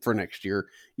team for next year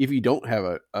if you don't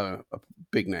have a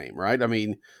big name, right? I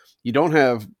mean, you don't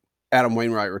have Adam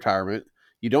Wainwright retirement,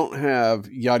 you don't have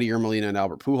Yadier Molina and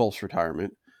Albert Pujols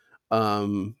retirement.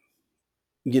 Um,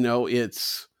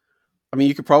 it's, I mean,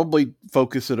 you could probably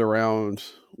focus it around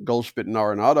Goldschmidt and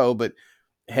Arenado, but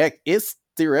heck, it's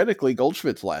theoretically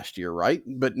Goldschmidt's last year, right?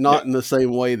 But not in the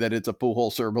same way that it's a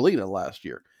Pujols or Molina last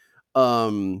year.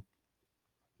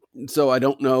 So I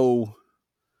don't know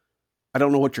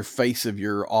what your face of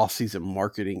your off-season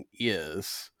marketing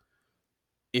is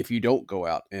if you don't go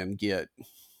out and get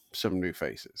some new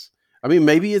faces. I mean,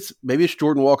 maybe it's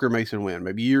Jordan Walker, Mason Wynn.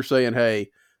 Maybe you're saying,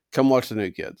 "Hey, come watch the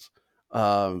new kids,"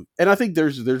 and I think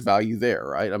there's value there,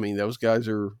 right? I mean, those guys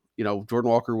are, Jordan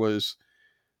Walker was.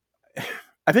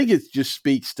 I think it just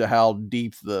speaks to how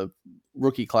deep the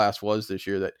rookie class was this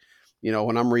year. That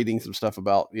when I'm reading some stuff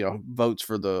about votes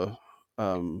for the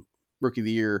rookie of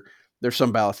the year, there's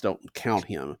some ballots don't count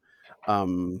him.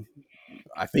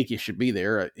 I think he should be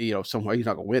there. Some way he's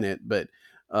not going to win it,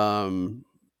 um,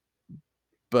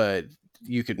 but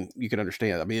you can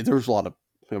understand. I mean, there's a lot of.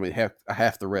 I mean,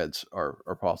 half the Reds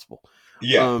are possible.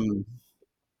 Yeah.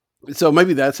 So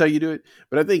maybe that's how you do it.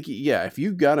 But I think, if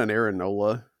you've got an Aaron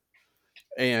Nola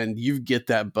and you get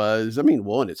that buzz, I mean,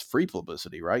 one, it's free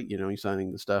publicity, right? You're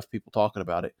signing the stuff, people talking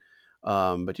about it.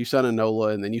 But you sign a Nola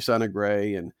and then you sign a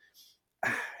Gray, and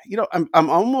I'm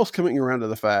almost coming around to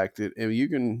the fact that, and you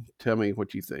can tell me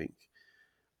what you think.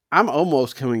 I'm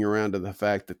almost coming around to the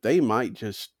fact that they might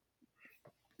just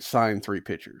sign 3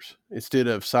 pitchers instead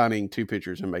of signing 2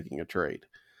 pitchers and making a trade.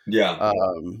 Yeah.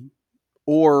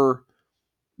 Or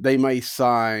they may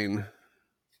sign,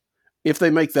 if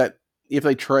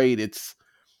they trade, it's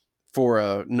for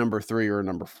a number 3 or a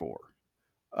number 4.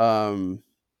 I mean,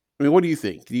 what do you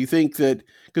think? Do you think that,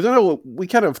 because I know we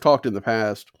kind of talked in the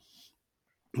past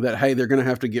that, hey, they're going to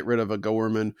have to get rid of a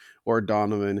Gorman or a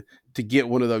Donovan to get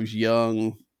one of those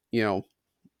young,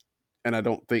 and I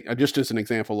don't think, just as an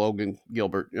example, Logan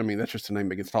Gilbert, I mean, that's just a name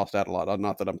that gets tossed out a lot.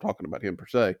 Not that I'm talking about him per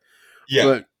se, Yeah.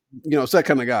 but, it's that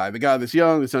kind of guy, the guy that's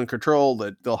young, that's uncontrolled,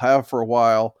 that they'll have for a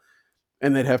while.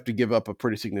 and they'd have to give up a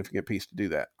pretty significant piece to do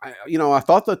that. I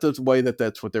thought that the way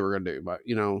that's what they were going to do, but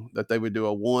that they would do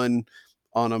a 1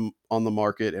 on the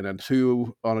market and a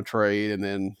 2 on a trade, and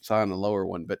then sign a lower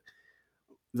one. But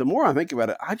the more I think about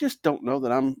it, I just don't know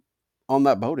that I'm on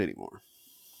that boat anymore.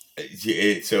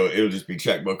 So it'll just be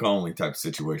checkbook only type of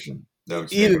situation.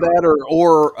 Either that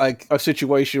or like a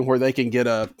situation where they can get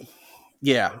a.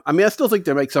 Yeah, I mean, I still think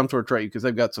they make some sort of trade because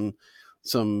they've got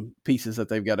some pieces that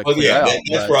they've got to clear out.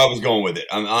 That's where I was going with it.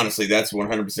 Honestly, that's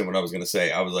 100% what I was going to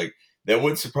say. I was like, that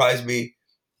wouldn't surprise me.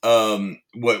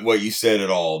 What you said at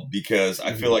all, because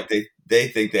I feel like they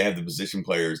think they have the position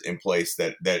players in place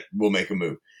that will make a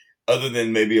move, other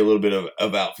than maybe a little bit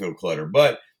of outfield clutter.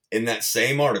 But in that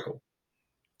same article,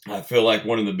 I feel like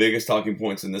one of the biggest talking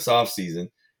points in this offseason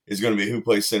is going to be who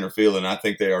plays center field, and I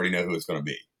think they already know who it's going to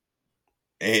be.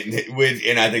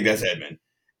 And I think that's Edman.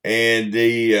 And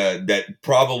that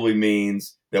probably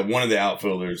means that one of the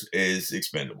outfielders is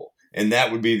expendable. And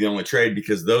that would be the only trade,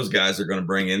 because those guys are going to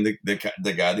bring in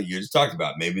the guy that you just talked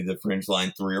about, maybe the fringe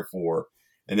line 3 or 4,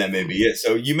 and that may be it.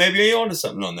 So you may be onto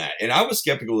something on that. And I was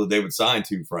skeptical that they would sign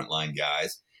 2 frontline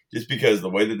guys, just because the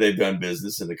way that they've done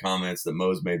business and the comments that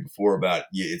Mo's made before about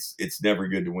it's never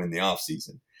good to win the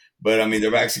offseason. But I mean,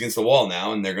 their back's against the wall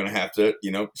now, and they're going to have to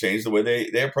change the way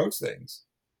they approach things.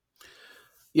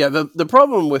 Yeah, the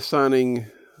problem with signing,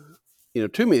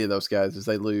 too many of those guys is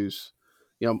they lose.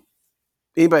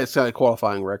 Anybody that's got a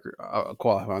qualifying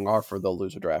offer, they'll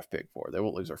lose a draft pick for. They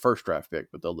won't lose their first draft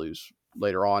pick, but they'll lose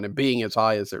later on. And being as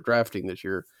high as they're drafting this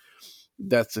year,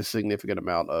 that's a significant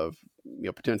amount of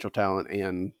potential talent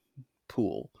and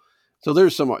pool. So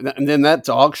there's some, and then that's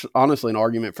honestly an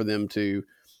argument for them to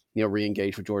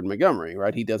re-engage with Jordan Montgomery,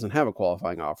 right? He doesn't have a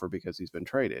qualifying offer because he's been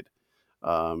traded.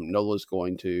 Nola's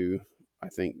going to. I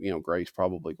think Gray's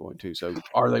probably going to. So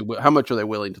how much are they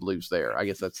willing to lose there? I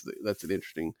guess that's an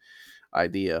interesting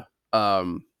idea.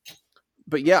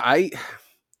 But yeah, the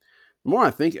more I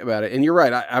think about it, and you're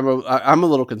right, I'm a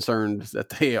little concerned that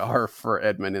they are for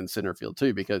Edman in center field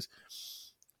too, because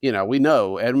we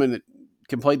know Edman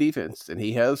can play defense, and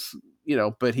he has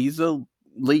but he's a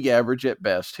league average at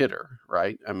best hitter,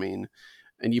 right? I mean,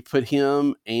 and you put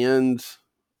him and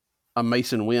a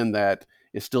Mason Wynn that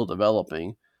is still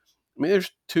developing. I mean,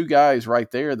 there's 2 guys right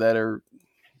there that are,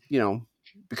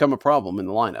 become a problem in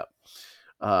the lineup.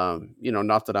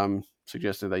 Not that I'm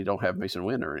suggesting they don't have Mason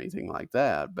Wynn or anything like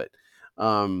that, but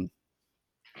so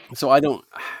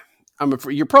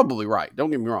you're probably right.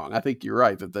 Don't get me wrong. I think you're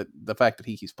right that the fact that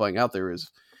he's playing out there is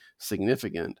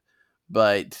significant,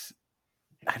 but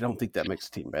I don't think that makes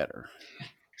the team better.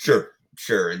 Sure.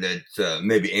 And that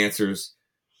maybe answers.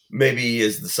 Maybe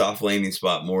is the soft landing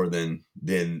spot more than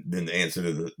the answer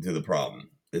to the problem.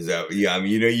 Is that I mean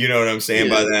you know what I'm saying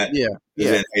by that? Yeah.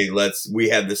 Then, hey, we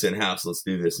have this in house. Let's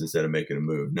do this instead of making a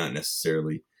move. Not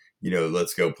necessarily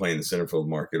let's go play in the center field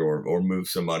market or move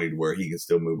somebody to where he can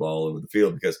still move all over the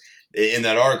field. Because in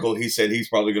that article he said he's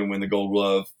probably going to win the Gold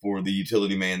Glove for the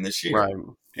utility man this year. Right.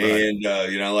 And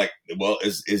well,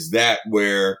 is that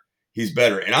where he's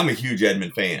better? And I'm a huge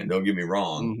Edman fan. Don't get me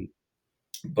wrong,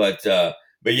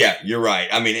 But yeah, you're right.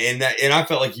 I mean, and I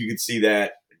felt like you could see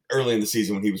that early in the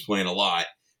season when he was playing a lot,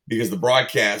 because the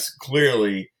broadcast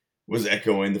clearly was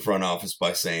echoing the front office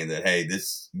by saying that, hey,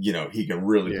 this, he can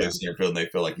really play center field, and they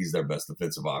feel like he's their best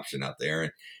defensive option out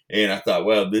there. And I thought,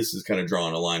 well, this is kind of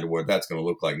drawing a line to what that's going to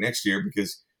look like next year,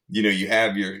 because you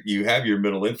have your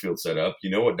middle infield set up. You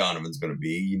know what Donovan's going to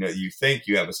be. You think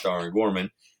you have a star in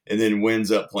Gorman, and then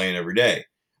Wynn's up playing every day.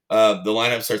 The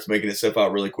lineup starts making itself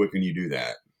out really quick when you do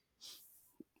that.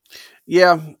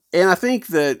 Yeah, and I think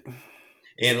that.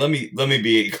 And let me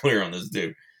be clear on this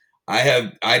too.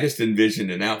 I just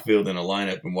envisioned an outfield and a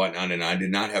lineup and whatnot, and I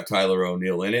did not have Tyler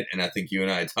O'Neill in it. And I think you and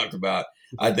I had talked about.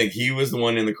 I think he was the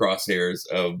one in the crosshairs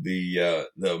of the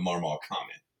Marmol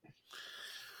comment.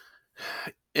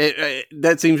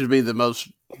 That seems to be the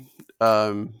most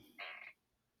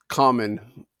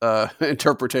common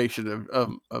interpretation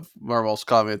of Marmol's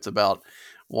comments about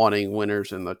wanting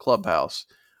winners in the clubhouse.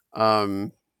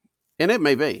 And it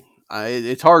may be.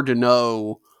 It's hard to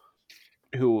know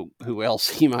who else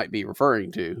he might be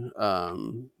referring to.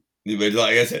 But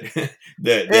like I said,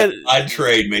 that odd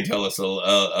trade may tell us a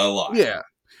lot. Yeah.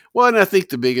 Well, and I think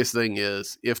the biggest thing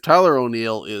is if Tyler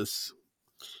O'Neill is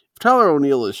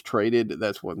traded,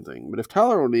 that's one thing. But if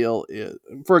Tyler O'Neill is,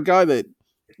 for a guy that,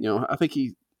 I think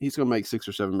he's going to make $6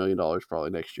 or $7 million probably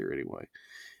next year anyway.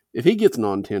 If he gets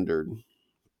non-tendered,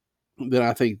 then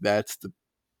I think that's the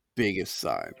biggest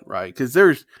sign, right? Because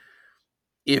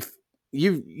if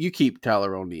you keep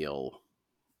Tyler O'Neill,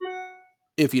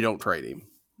 if you don't trade him,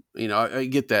 I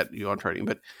get that on trading,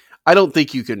 but I don't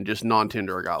think you can just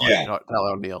non-tender a guy like Yeah,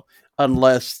 Tyler O'Neill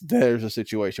unless there's a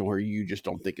situation where you just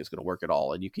don't think it's going to work at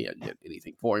all and you can't get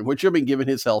anything for him. Which, I mean, given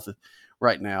his health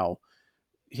right now,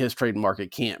 his trade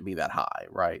market can't be that high,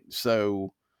 right?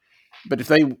 So, but if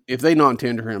they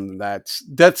non-tender him,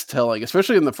 that's telling,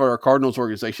 especially for a Cardinals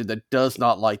organization that does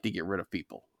not like to get rid of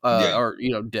people yeah, or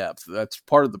depth. That's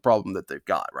part of the problem that they've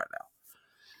got right now.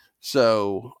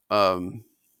 So,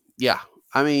 yeah,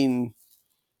 I mean,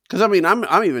 because I mean,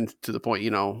 I'm even to the point,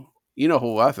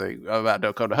 who I think about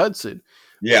Dakota Hudson,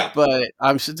 yeah, but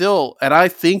I'm still, and I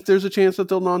think there's a chance that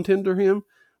they'll non-tender him,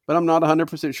 but I'm not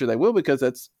 100% sure they will because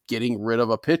that's getting rid of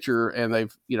a pitcher, and they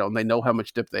know how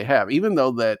much depth they have. Even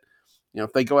though that,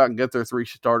 if they go out and get their 3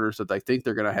 starters that they think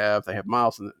they're going to have, they have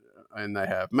Miles and they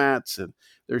have Matz, and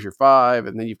there's your 5,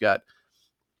 and then you've got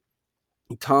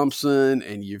Thompson,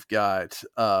 and you've got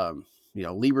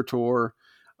Libertor,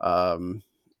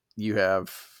 you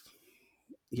have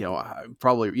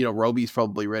probably Roby's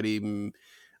probably ready,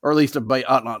 or at least an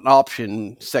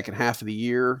option second half of the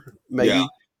year, yeah, maybe.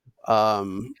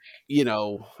 Um,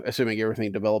 assuming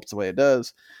everything develops the way it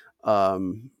does.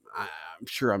 I'm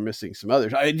sure I'm missing some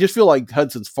others. I just feel like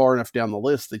Hudson's far enough down the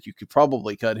list that you could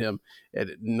probably cut him and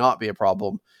it not be a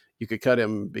problem. You could cut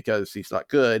him because he's not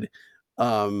good.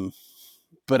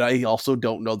 But I also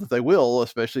don't know that they will,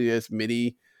 especially as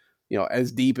many,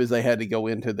 as deep as they had to go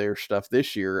into their stuff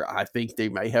this year. I think they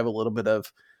may have a little bit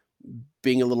of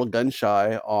being a little gun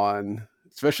shy on,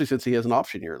 especially since he has an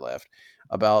option year left,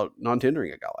 about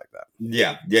non-tendering a guy like that.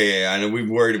 yeah. I know we've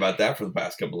worried about that for the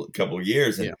past couple of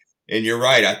years, and Yeah. and you're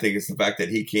right. I think it's the fact that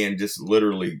he can just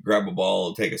literally grab a ball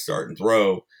and take a start and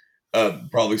throw.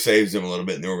 Probably saves him a little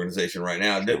bit in the organization right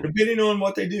now, depending on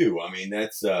what they do. I mean,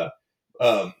 that's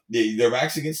their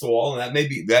backs against the wall, and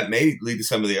that may lead to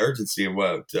some of the urgency of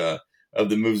what of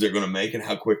the moves they're going to make and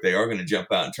how quick they are going to jump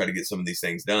out and try to get some of these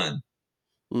things done.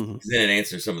 Mm-hmm. Then it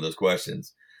answers some of those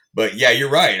questions. But yeah, you're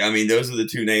right. I mean, those are the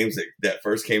 2 names that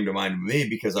first came to mind to me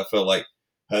because I felt like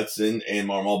Hudson and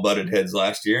Marmol butted heads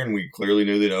last year, and we clearly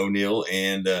knew that O'Neill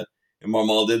and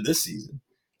Marmol did this season.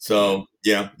 So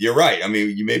yeah, you're right. I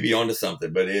mean, you may be onto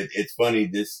something, but it's funny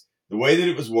the way that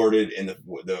it was worded, and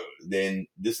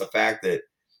the fact that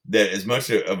as much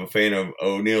of a fan of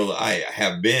O'Neill I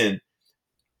have been,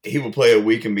 he will play a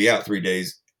week and be out 3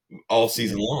 days all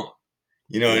season long.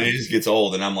 And it just gets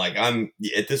old. And I'm like, I'm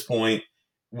at this point,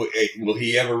 will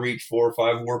he ever reach 4 or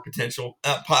 5 more potential?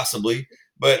 Possibly,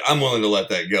 but I'm willing to let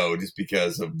that go just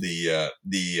because of the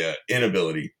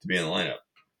inability to be in the lineup.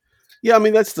 Yeah, I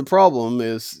mean that's the problem.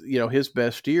 Is his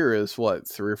best year is what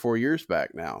 3 or 4 years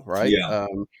back now, right? Yeah,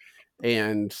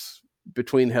 And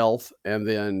between health and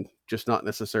then just not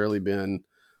necessarily been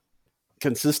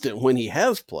consistent when he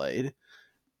has played,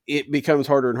 it becomes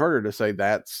harder and harder to say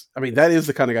that's. I mean, that is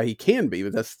the kind of guy he can be,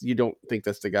 but you don't think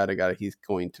that's the guy he's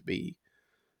going to be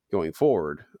going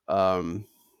forward. I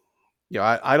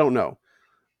don't know.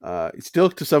 It still,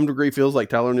 to some degree, feels like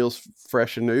Tyler O'Neill's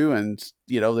fresh and new, and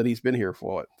that he's been here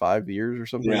for 5 years or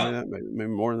something like that, maybe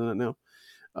more than that now.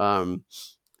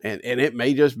 And it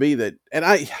may just be that, and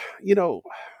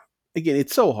again,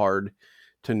 it's so hard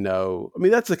to know. I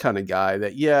mean, that's the kind of guy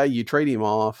that, you trade him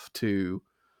off to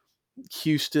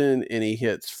Houston and he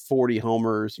hits 40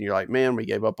 homers, and you're like, man, we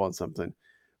gave up on something.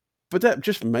 But that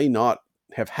just may not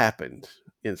have happened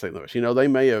in St. Louis.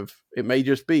 It may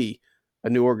just be a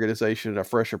new organization, a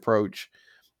fresh approach,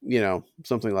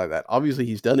 something like that. Obviously,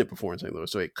 he's done it before in St.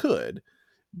 Louis, so it could.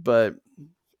 But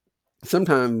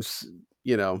sometimes,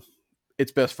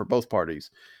 it's best for both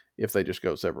parties if they just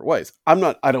go separate ways. I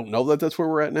don't know that that's where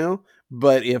we're at now,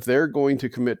 but if they're going to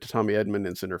commit to Tommy Edman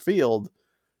in center field,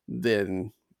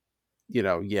 then,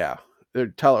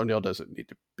 Tyler O'Neill doesn't need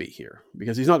to be here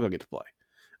because he's not going to get to play.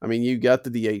 I mean, you got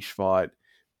the DH spot,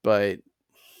 but,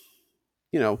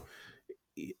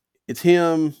 it's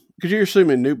him because you're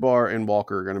assuming Nootbaar and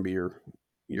Walker are going to be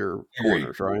your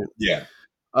corners, right? Yeah.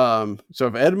 So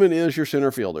if Edman is your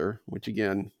center fielder, which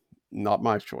again, not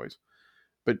my choice,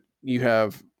 but you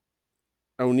have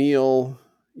O'Neill,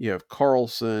 you have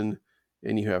Carlson,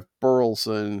 and you have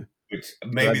Burleson, Which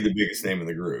may be the biggest name in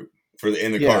the group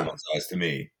in the Yeah. Cardinals eyes to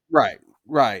me. Right.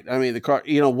 I mean,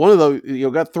 one of those,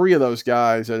 got 3 of those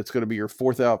guys that it's going to be your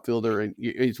 4th outfielder, and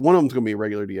one of them's going to be a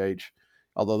regular DH,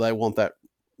 although they want that,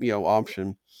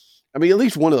 option. I mean, at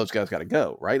least one of those guys got to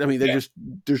go, right? I mean, there's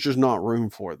just not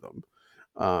room for them.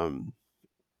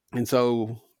 And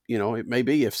so, it may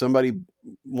be if somebody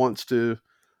wants to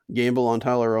gamble on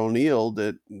Tyler O'Neill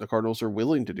that the Cardinals are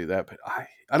willing to do that, but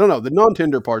I don't know. The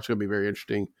non-tender part's going to be very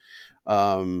interesting.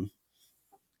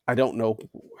 I don't know.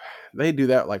 They do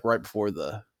that like right before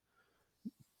the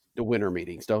the winter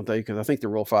meetings, don't they? Because I think the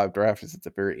Rule 5 draft is at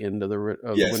the very end of the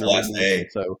Yes, winter last meetings, day.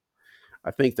 and so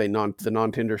I think the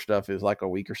non-tender stuff is like a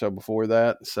week or so before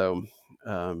that. So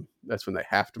that's when they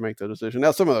have to make the decision.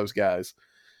 Now, some of those guys,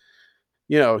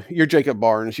 you're Jacob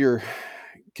Barnes, you're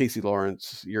Casey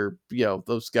Lawrence, you're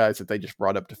those guys that they just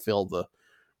brought up to fill the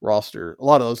roster. A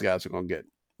lot of those guys are going to get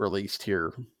released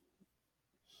here.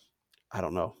 I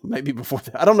don't know, maybe before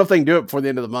I don't know if they can do it before the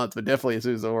end of the month, but definitely as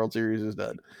soon as the World Series is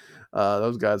done,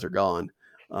 those guys are gone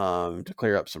to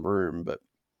clear up some room. But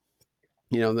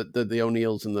the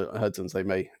O'Neills and the Hudsons,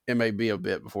 it may be a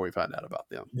bit before we find out about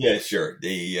them. Yeah, sure.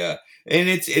 And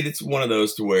it's one of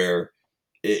those to where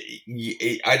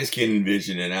I just can't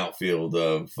envision an outfield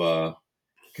of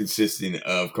consisting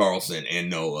of Carlson and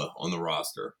Nola on the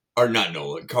roster, or not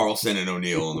Nola, Carlson and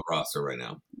O'Neill on the roster right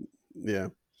now. Yeah.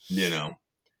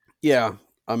 Yeah.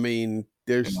 I mean,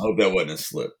 And there's. I hope that wasn't a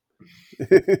slip.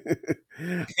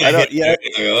 I don't. Yeah.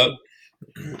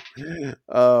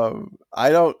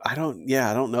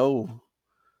 I don't know,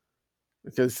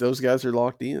 because those guys are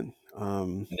locked in.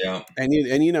 Yeah. And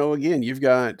again, you've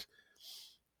got,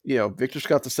 Victor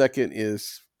Scott II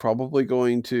is probably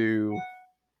going to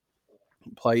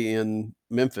play in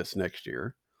Memphis next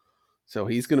year. So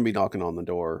he's going to be knocking on the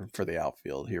door for the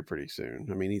outfield here pretty soon.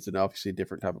 I mean, he's an obviously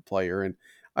different type of player, and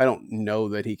I don't know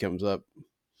that he comes up,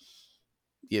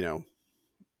 I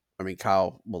mean,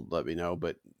 Kyle will let me know,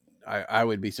 but I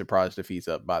would be surprised if he's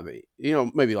up by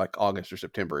maybe like August or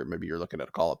September. Maybe you're looking at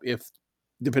a call up, if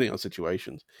depending on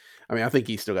situations. I mean, I think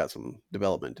he's still got some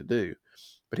development to do,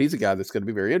 but he's a guy that's going to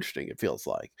be very interesting, it feels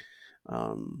like.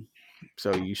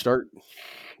 So you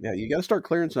got to start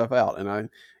clearing stuff out. And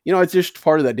it's just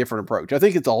part of that different approach. I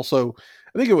think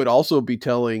it would also be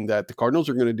telling that the Cardinals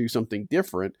are going to do something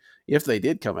different if they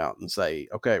did come out and say,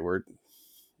 okay, we're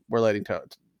letting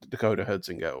Dakota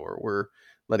Hudson go, or we're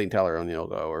letting Tyler O'Neill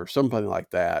go, or something like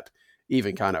that.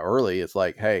 Even kind of early, it's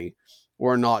like, hey,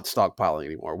 we're not stockpiling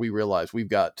anymore. We realize we've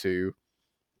got to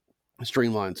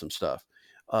streamline some stuff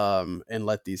and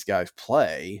let these guys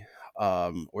play,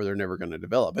 or they're never going to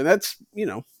develop. And that's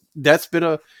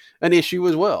been an issue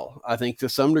as well. I think to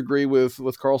some degree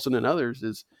with Carlson and others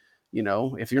is,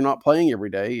 if you're not playing every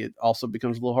day, it also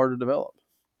becomes a little hard to develop.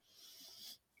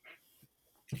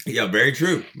 Yeah, very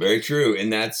true. Very true.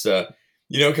 And that's, kind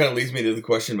of leads me to the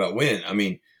question about when. I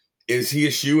mean, is he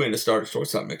a shoe-in to start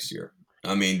shortstop next year?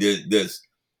 I mean, does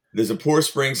a poor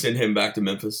spring send him back to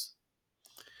Memphis?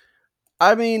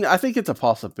 I mean, I think it's a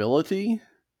possibility.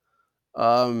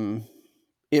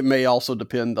 It may also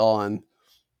depend on,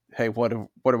 hey, what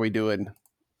are we doing,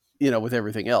 with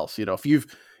everything else? If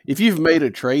you've made a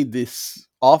trade this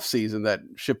offseason that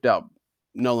shipped out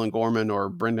Nolan Gorman or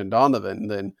Brendan Donovan,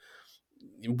 then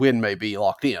win may be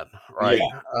locked in, right?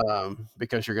 Yeah.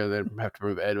 Because you're going to have to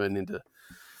move Edwin to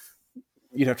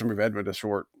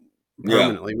short Yeah.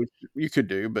 permanently, which you could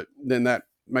do, but then that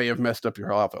may have messed up your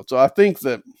whole outfield. So I think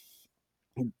that,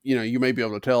 you may be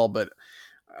able to tell, but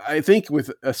I think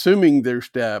with assuming there's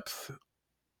depth,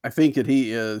 I think that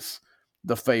he is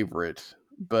the favorite.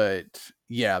 But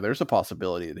yeah, there's a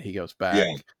possibility that he goes back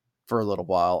for a little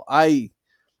while. I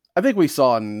think we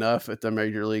saw enough at the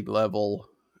major league level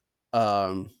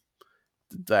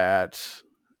that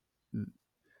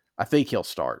I think he'll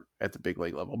start at the big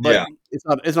league level, but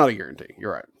it's not a guarantee.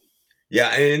 You're right.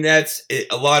 Yeah, and that's it.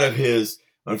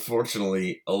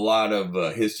 Unfortunately, a lot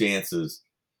of his chances.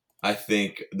 I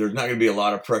think there's not going to be a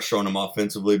lot of pressure on him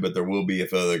offensively, but there will be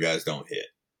if other guys don't hit.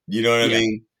 You know what I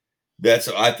mean?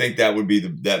 I think that would be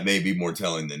that may be more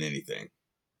telling than anything.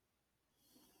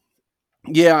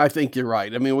 Yeah, I think you're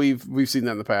right. I mean, we've seen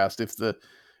that in the past.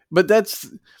 But that's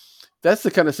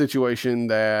the kind of situation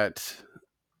that,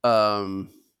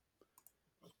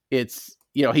 it's,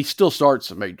 he still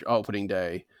starts a major opening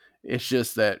day. It's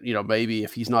just that, maybe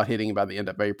if he's not hitting by the end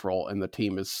of April and the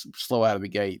team is slow out of the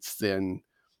gates, then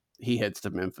he heads to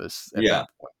Memphis at that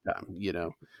point in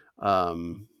time,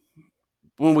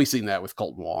 when we've seen that with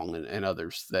Colton Wong and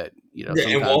others that,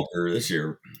 and Walter this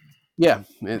year. Yeah.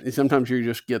 And sometimes you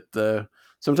just get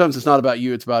sometimes it's not about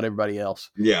you, it's about everybody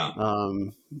else. Yeah.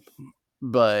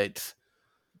 But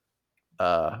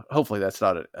hopefully that's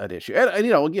not an issue. And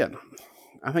again,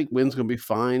 I think Wynn's going to be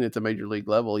fine at the major league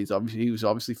level. He was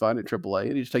obviously fine at AAA,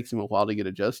 and it just takes him a while to get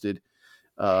adjusted.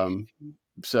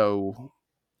 So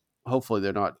hopefully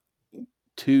they're not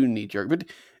too knee jerk. But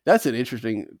that's an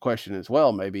interesting question as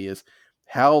well. Maybe is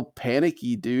how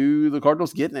panicky do the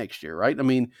Cardinals get next year? Right? I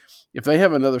mean, if they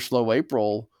have another slow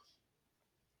April,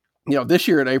 this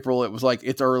year in April it was like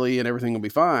it's early and everything will be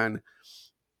fine.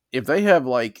 If they have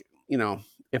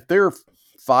if they're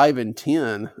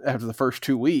 5-10 after the first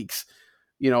 2 weeks,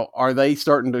 are they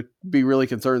starting to be really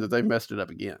concerned that they've messed it up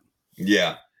again?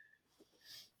 Yeah.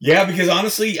 Yeah, because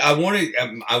honestly, I want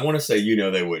to say,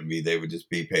 they wouldn't be. They would just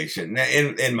be patient.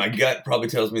 And my gut probably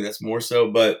tells me that's more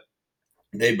so, but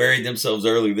they buried themselves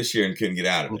early this year and couldn't get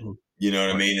out of it. Mm-hmm. You know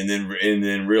what I mean? And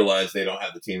then realized they don't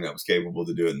have the team that was capable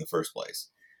to do it in the first place.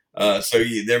 So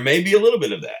there may be a little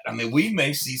bit of that. I mean, we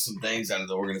may see some things out of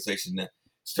the organization that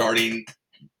starting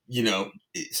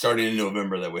in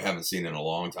November that we haven't seen in a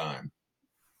long time.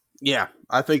 Yeah,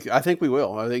 I think we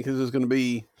will. I think this is going to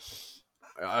be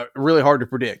really hard to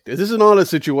predict. This is not a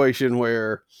situation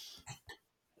where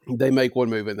they make one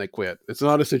move and they quit. It's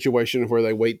not a situation where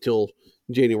they wait till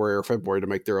January or February to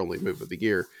make their only move of the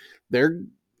year.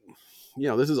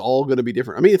 This is all going to be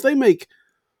different. I mean, if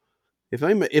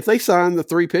they sign the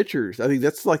 3 pitchers, I think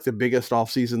that's like the biggest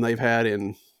offseason they've had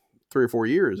in 3 or 4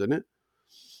 years, isn't it?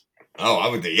 Oh, I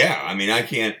would. Yeah. I mean, I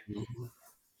can't.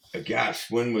 Gosh,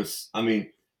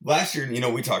 last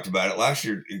year, we talked about it. Last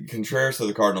year, Contreras to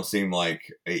the Cardinals seemed like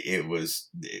it was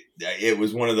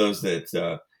one of those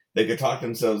that they could talk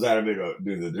themselves out of it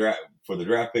for the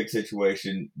draft pick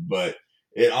situation, but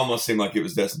it almost seemed like it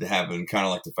was destined to happen, kind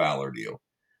of like the Fowler deal.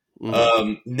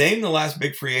 Mm-hmm. Name the last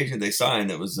big free agent they signed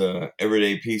that was a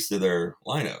everyday piece to their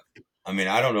lineup. I mean,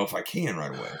 I don't know if I can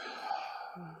right away.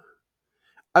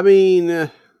 I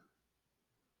mean,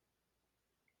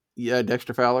 yeah,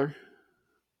 Dexter Fowler,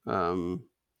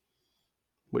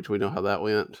 which we know how that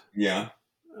went. Yeah.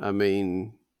 I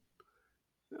mean,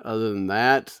 other than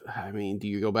that, do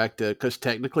you go back to, because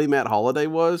technically Matt Holliday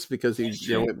was, because he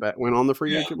went on the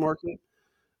free agent market.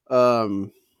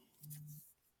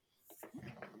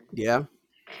 Yeah.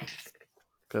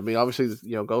 I mean, obviously,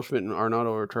 Goldschmidt and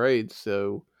Arenado are trades,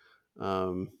 so,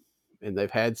 and they've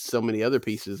had so many other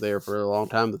pieces there for a long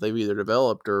time that they've either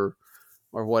developed or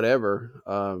whatever.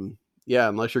 Yeah,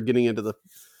 unless you're getting into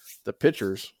the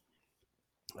pitchers.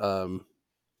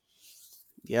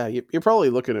 Yeah, you're probably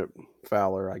looking at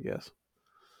Fowler, I guess.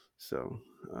 So,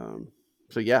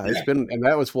 it's been, and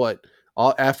that was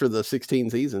after the 16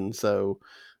 season. So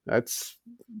that's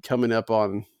coming up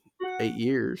on 8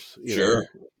 years. Sure.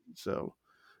 So,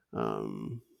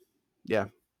 yeah,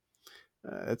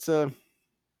 it's a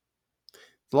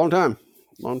long time.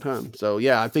 So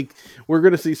yeah, I think we're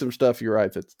going to see some stuff. You're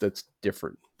right. That's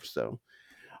different. So,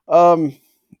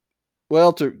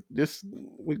 well,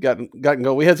 we've gotten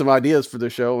go. We had some ideas for the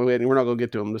show. We're not going to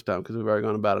get to them this time because we've already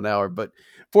gone about an hour. But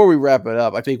before we wrap it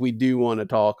up, I think we do want to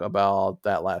talk about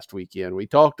that last weekend. We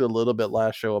talked a little bit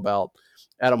last show about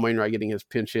Adam Wainwright getting his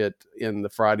pinch hit in the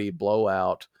Friday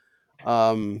blowout.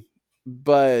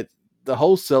 But the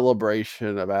whole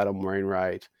celebration of Adam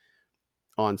Wainwright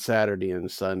on Saturday and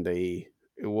Sunday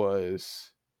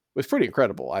was pretty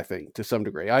incredible, I think, to some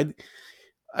degree.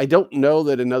 I don't know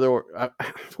that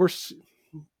of course,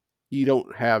 you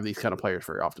don't have these kind of players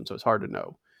very often, so it's hard to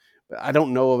know. But I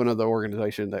don't know of another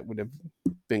organization that would have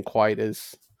been quite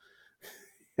as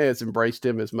embraced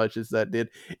him as much as that did.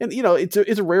 And it's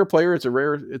a rare player, it's a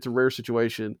rare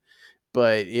situation,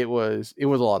 but it was a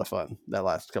lot of fun that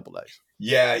last couple of days.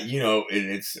 Yeah,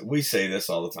 we say this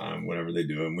all the time whenever they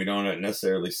do it. And we don't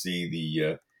necessarily see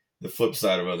the flip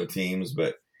side of other teams,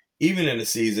 but even in a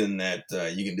season that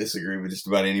you can disagree with just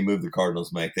about any move the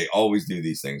Cardinals make, they always do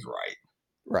these things right.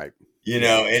 Right. And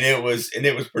it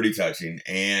was pretty touching.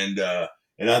 And I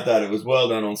thought it was well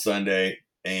done on Sunday,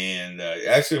 and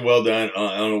actually well done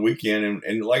on a weekend.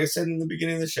 And like I said in the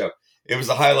beginning of the show, it was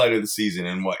the highlight of the season,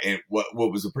 and what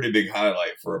was a pretty big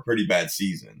highlight for a pretty bad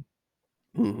season.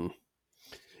 Mm-hmm.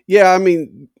 Yeah, I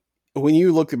mean, when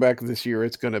you look back this year,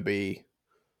 it's going to be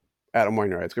Adam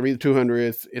Wainwright. It's going to be the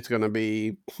 200th. It's going to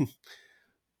be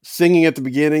singing at the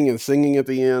beginning and singing at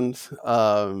the end.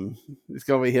 It's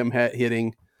going to be him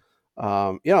hitting.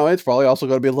 It's probably also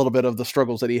going to be a little bit of the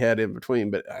struggles that he had in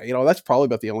between. But that's probably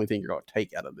about the only thing you're going to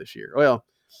take out of this year. Well,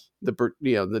 the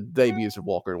debuts of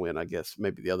Walker and Wynn, I guess,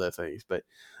 maybe the other things. But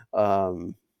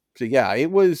so yeah,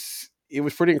 it was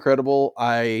pretty incredible.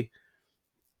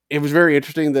 It was very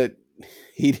interesting that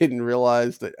he didn't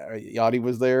realize that Yachty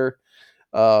was there.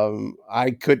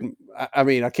 I could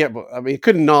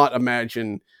not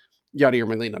imagine Yachty or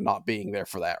Molina not being there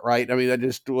for that, right? I mean, that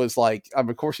just was like,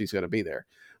 of course he's going to be there.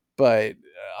 But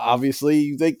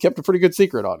obviously they kept a pretty good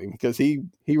secret on him because he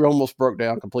almost broke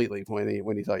down completely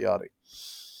when he saw Yachty.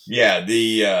 Yeah,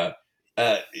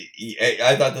 I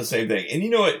thought the same thing. And you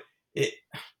know what?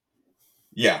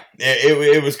 Yeah,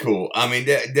 it was cool. I mean,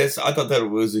 I thought that it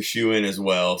was a shoe-in as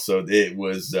well. So it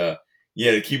was, to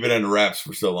keep it under wraps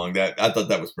for so long, that I thought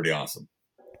that was pretty awesome.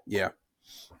 Yeah.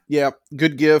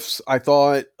 Good gifts. I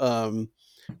thought,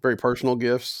 very personal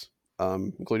gifts,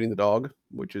 including the dog,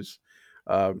 which is,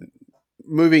 Um,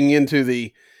 moving into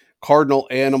the Cardinal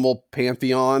animal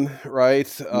pantheon,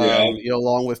 right? Yeah.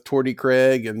 Along with Torty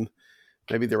Craig and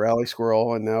maybe the Rally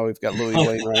Squirrel, and now we've got Louis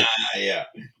Wainwright. Yeah.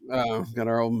 Got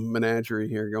our own menagerie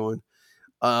here going.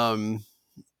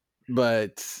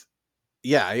 But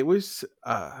yeah, it was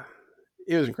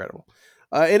incredible.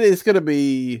 It is going to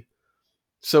be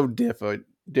so different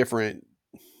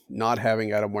not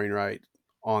having Adam Wainwright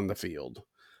on the field.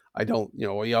 I don't,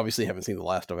 we obviously haven't seen the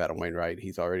last of Adam Wainwright.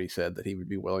 He's already said that he would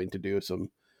be willing to do some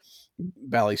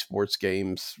Valley Sports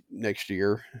games next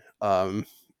year. I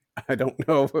don't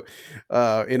know.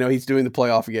 He's doing the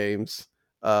playoff games.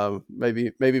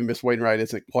 Maybe Miss Wainwright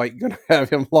isn't quite going to have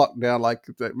him locked down like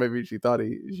maybe she thought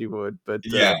she would, but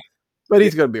Yeah.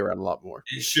 He's going to be around a lot more.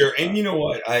 Sure. And you know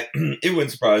what? It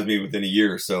wouldn't surprise me within a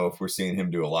year or so if we're seeing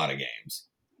him do a lot of games.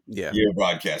 Yeah.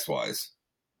 Broadcast wise.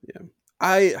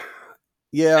 Yeah.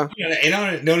 Yeah. And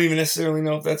I don't even necessarily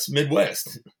know if that's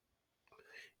Midwest.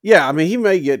 Yeah. I mean, he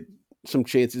may get some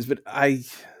chances, but I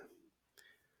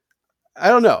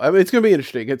don't know. I mean, it's going to be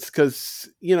interesting. It's because,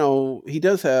 he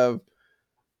does have,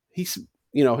 his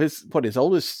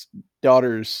oldest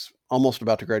daughter's almost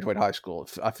about to graduate high school,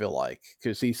 I feel like,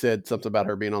 because he said something about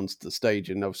her being on the stage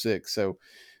in 06. So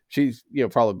she's,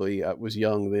 probably was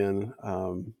young then.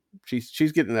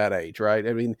 She's getting that age, right?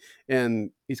 I mean,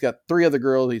 and he's got 3 other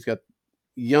girls. He's got a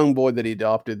young boy that he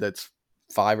adopted that's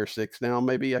 5 or 6 now,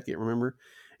 maybe. I can't remember.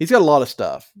 He's got a lot of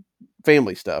stuff,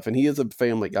 family stuff, and he is a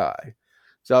family guy.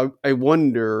 So I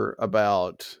wonder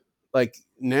about like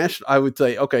national. I would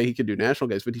say, okay, he could do national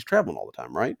games, but he's traveling all the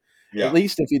time, right? Yeah. At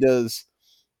least if he does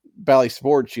Valley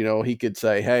Sports, he could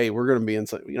say, hey, we're going to be in,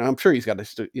 I'm sure he's got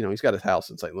he's got his house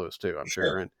in St. Louis too, I'm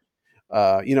sure. And,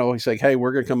 he's like, hey,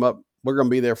 we're going to come up, we're going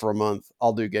to be there for a month.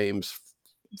 I'll do games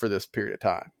for this period of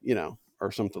time,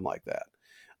 or something like that.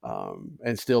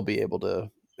 And still be able to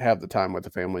have the time with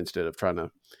the family instead of trying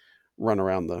to run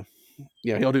around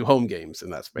he'll do home games in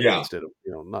that space instead of,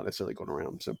 not necessarily going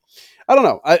around. So I don't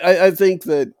know. I think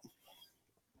that,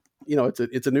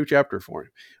 it's a new chapter for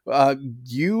him.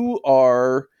 You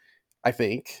are, I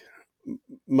think,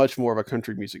 much more of a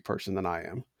country music person than I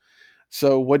am.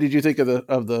 So what did you think of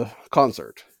the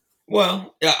concert?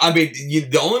 Well, yeah, I mean,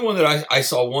 the only one that I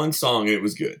saw one song, it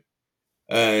was good.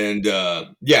 And I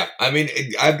mean,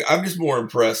 I'm just more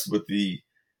impressed with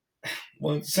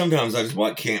sometimes I just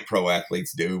what can't pro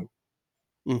athletes do.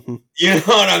 Mm-hmm. You know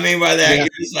what I mean by that? Yeah. You're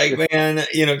just like, man,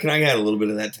 can I get a little bit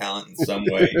of that talent in some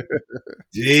way?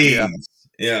 Jeez.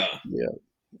 Yeah.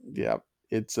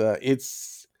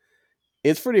 It's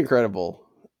pretty incredible,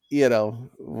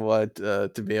 what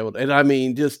to be able to, and I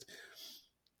mean, just,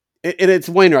 and it's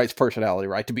Wainwright's personality,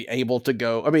 right? To be able to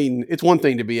go, I mean, it's one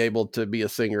thing to be able to be a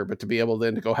singer, but to be able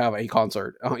then to go have a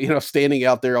concert, standing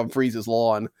out there on Freeze's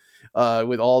lawn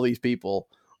with all these people,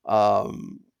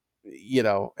 and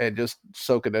just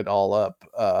soaking it all up.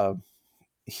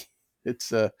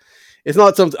 It's not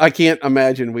something I can't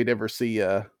imagine we'd ever see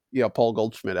Paul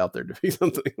Goldschmidt out there doing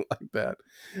something like that.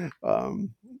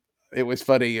 It was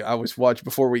funny. I was watching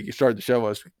before we started the show. I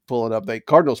was pulling up.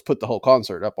 Cardinals put the whole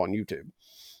concert up on YouTube.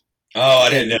 Oh, I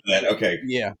didn't know that. Okay.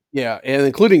 Yeah, and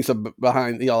including some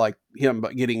behind, like him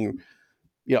getting,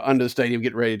 under the stadium,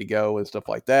 getting ready to go and stuff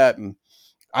like that. And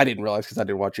I didn't realize because I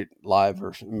didn't watch it live,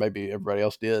 or maybe everybody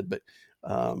else did. But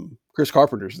Chris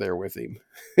Carpenter's there with him.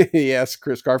 He asked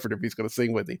Chris Carpenter if he's going to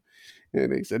sing with him,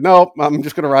 and he said, "No, I'm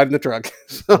just going to ride in the truck."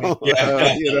 So,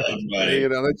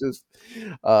 that's just.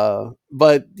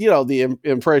 But the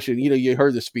impression, you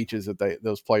heard the speeches that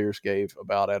those players gave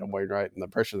about Adam Wainwright and the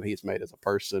impression that he's made as a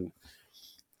person.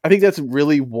 I think that's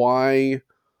really why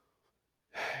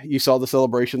you saw the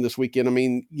celebration this weekend. I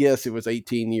mean, yes, it was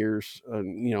 18 years,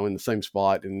 in the same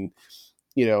spot, and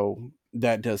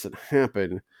that doesn't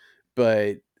happen,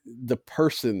 but the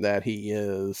person that he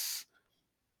is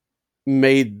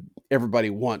made everybody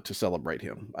want to celebrate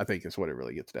him, I think, is what it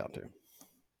really gets down to.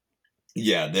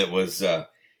 Yeah, that was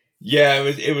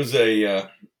it was a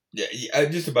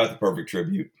just about the perfect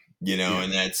tribute,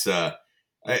 and that's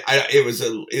it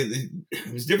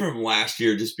was different from last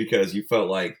year just because you felt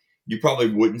like you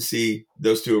probably wouldn't see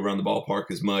those two around the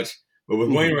ballpark as much, but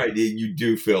with Wainwright, you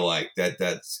do feel like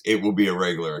it will be a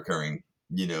regular occurring,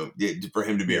 for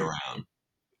him to be around.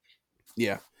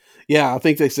 Yeah. I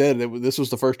think they said that this was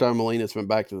the first time Molina's been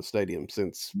back to the stadium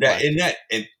since that, and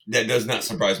that does not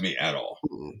surprise me at all.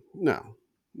 No,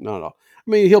 not at all.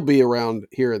 I mean, he'll be around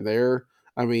here and there.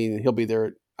 I mean, he'll be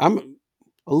there. I'm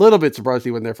a little bit surprised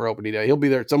he went there for opening day. He'll be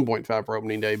there at some point in time for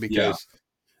opening day because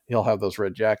he'll have those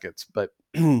red jackets. But,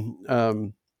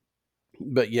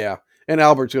 but yeah, and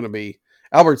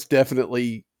Albert's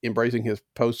definitely embracing his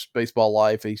post baseball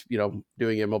life. He's doing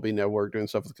MLB Network, doing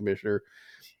stuff with the commissioner.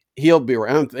 He'll be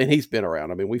around, and he's been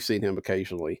around. I mean, we've seen him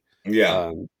occasionally. Yeah.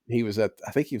 I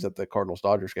think he was at the Cardinals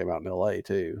Dodgers game out in LA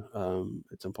too,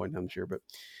 at some point down this year. But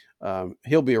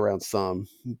he'll be around some.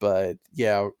 But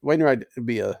yeah, Wainwright would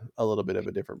be a little bit of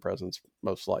a different presence,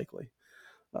 most likely.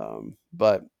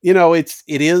 But it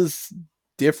is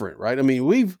different, right? I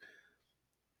mean,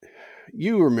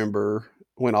 you remember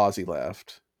when Ozzy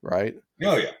left, right?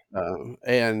 Oh yeah.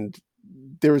 And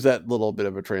there was that little bit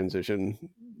of a transition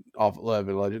off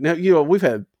 11 Legend. Now, we've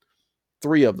had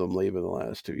 3 of them leave in the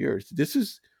last 2 years.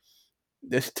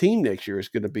 This team next year is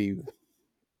going to be,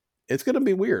 it's going to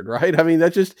be weird, right? I mean,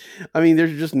 there's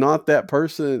just not that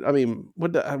person. I mean,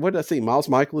 what did I see? Miles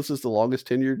Michaelis is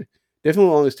definitely the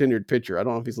longest tenured pitcher. I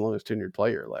don't know if he's the longest tenured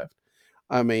player left.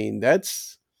 I mean,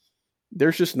 there's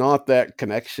just not that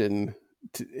connection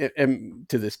to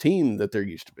this team that there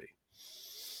used to be.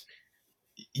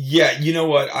 Yeah, you know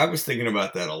what? I was thinking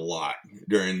about that a lot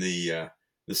during the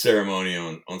ceremony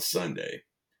on Sunday,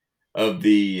 of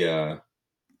the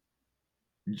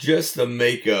just the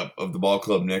makeup of the ball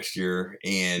club next year,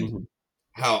 and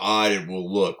how odd it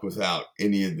will look without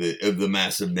any of the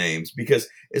massive names. Because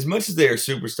as much as they are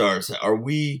superstars,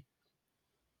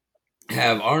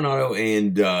 have Arenado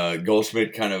and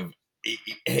Goldschmidt kind of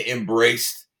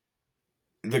embraced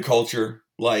the culture,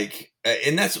 like,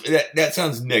 and that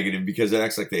sounds negative because it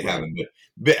acts like they haven't,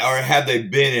 but or have they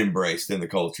been embraced in the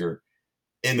culture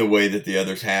in the way that the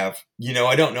others have?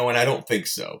 I don't know, and I don't think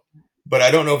so. But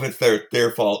I don't know if it's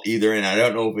their fault either, and I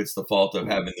don't know if it's the fault of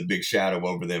having the big shadow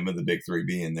over them and the big 3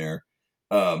 being there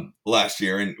last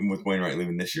year, and with Wainwright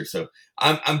leaving this year. So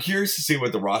I'm curious to see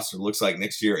what the roster looks like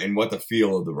next year and what the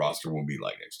feel of the roster will be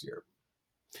like next year.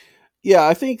 Yeah,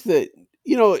 I think that,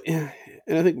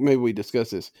 and I think maybe we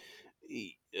discussed this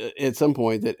at some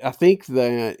point, that I think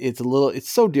that it's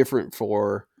so different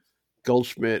for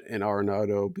Goldschmidt and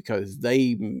Arenado because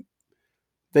they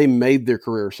made their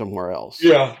career somewhere else.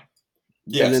 Yeah.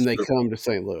 Yes, and then they come to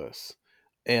St. Louis,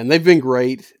 and they've been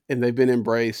great, and they've been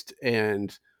embraced.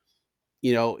 And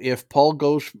if Paul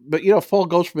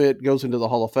Goldschmidt goes into the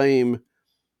Hall of Fame,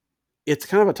 it's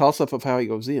kind of a toss up of how he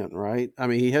goes in, right? I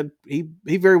mean,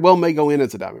 he very well may go in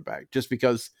as a Diamondback just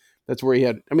because that's where he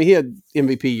had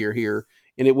MVP year here,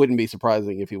 and it wouldn't be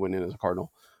surprising if he went in as a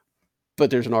Cardinal. But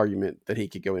there's an argument that he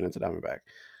could go in as a Diamondback.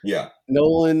 Yeah.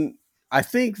 Nolan, I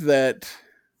think that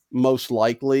most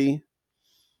likely,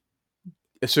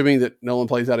 assuming that Nolan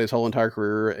plays out his whole entire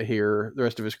career here, the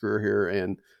rest of his career here,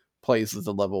 and plays at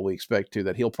the level we expect to,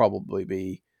 that he'll probably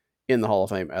be in the Hall of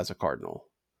Fame as a Cardinal.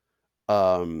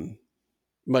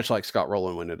 Much like Scott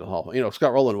Rowland went into the Hall of Fame.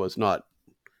 Scott Rowland was not,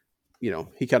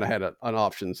 he kind of had an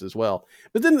options as well.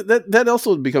 But then that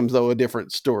also becomes, though, a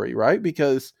different story, right?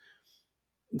 Because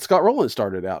Scott Rowland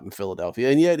started out in Philadelphia,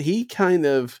 and yet he kind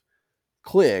of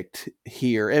clicked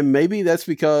here. And maybe that's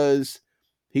because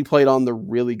he played on the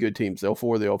really good teams, the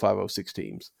 04, the 05, 06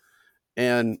 teams.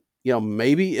 And,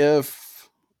 maybe if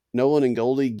Nolan and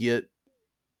Goldie get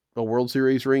a World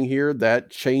Series ring here, that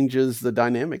changes the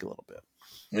dynamic a little bit.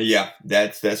 Yeah,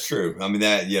 that's true. I mean,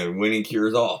 winning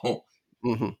cures all.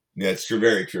 Mm-hmm. That's true.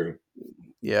 Very true.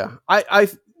 Yeah. I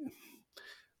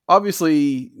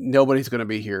obviously nobody's going to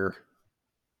be here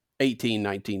 18,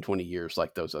 19, 20 years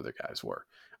like those other guys were.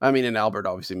 I mean, and Albert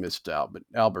obviously missed out, but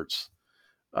Albert's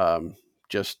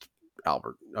just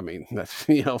Albert. I mean, that's,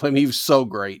 he was so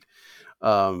great.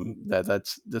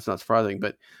 That's not surprising,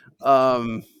 but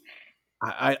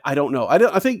I don't know.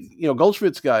 I think,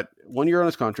 Goldschmidt's got 1 year on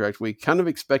his contract. We kind of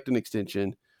expect an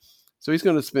extension. So he's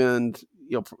going to spend,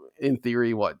 in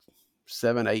theory,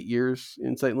 7-8 years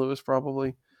in St. Louis,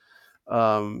 probably.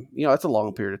 That's a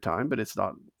long period of time, but it's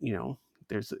not,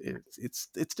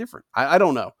 it's different. I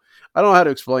don't know. I don't know how to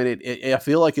explain it. I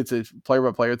feel like it's a player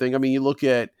by player thing. I mean, you look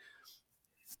at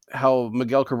how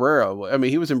Miguel Cabrera,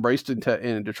 he was embraced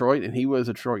in Detroit, and he was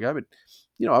a Detroit guy, but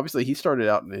obviously he started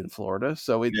out in Florida,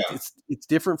 so it's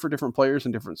different for different players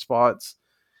in different spots.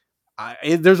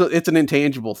 It's an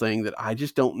intangible thing that I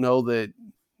just don't know that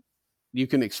you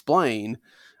can explain.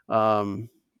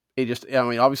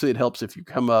 Obviously it helps if you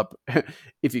come up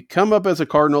as a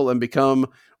Cardinal and become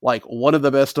like one of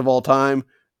the best of all time.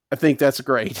 I think that's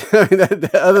great.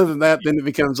 Other than that, then it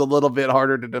becomes a little bit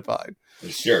harder to define.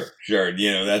 Sure.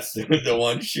 That's the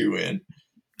one shoe in.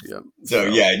 Yeah. So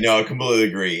yeah, no, I completely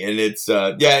agree. And it's,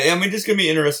 just going to be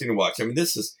interesting to watch. I mean,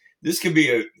 this could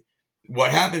be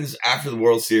what happens after the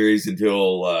World Series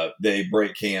until they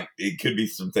break camp. It could be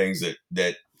some things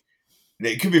that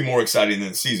it could be more exciting than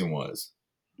the season was.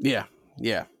 Yeah.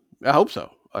 I hope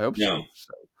so. So.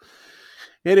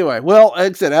 Anyway, well,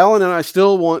 like I said, Alan and I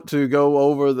still want to go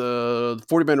over the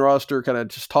 40-man roster, kind of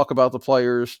just talk about the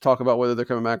players, talk about whether they're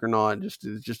coming back or not, just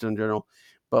in general.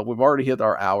 But we've already hit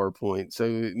our hour point,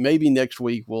 so maybe next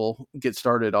week we'll get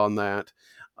started on that.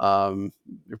 There'll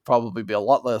probably be a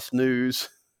lot less news,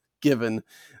 given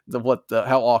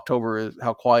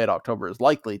how quiet October is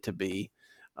likely to be.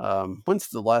 When's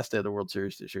the last day of the World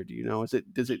Series this year? Do you know?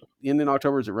 Does it end in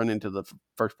October? Or does it run into the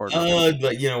first part of November?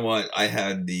 But you know what? I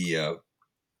had the.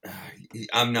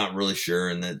 I'm not really sure,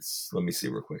 and let me see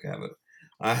real quick.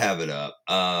 I have it up.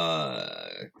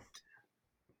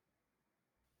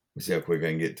 Let's see how quick I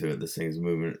can get to it. This thing's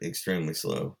moving extremely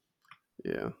slow.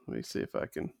 Yeah, let me see if I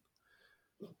can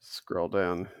scroll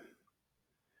down.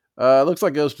 It looks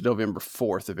like it goes to November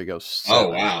 4th if it goes 7. Oh,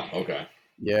 wow. Okay.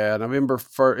 Yeah, November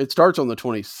 1st. It starts on the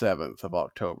 27th of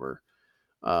October.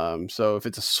 So if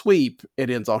it's a sweep, it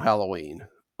ends on Halloween.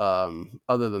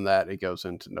 Other than that, it goes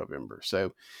into November.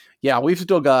 So, yeah, we've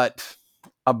still got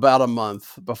about a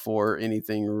month before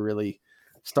anything really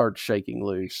starts shaking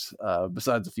loose.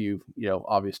 Besides a few,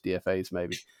 obvious DFAs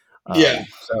maybe. Yeah.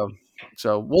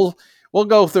 So we'll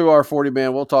go through our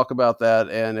 40-man. We'll talk about that.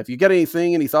 And if you got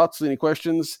anything, any thoughts, any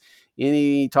questions,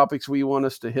 any topics we want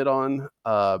us to hit on,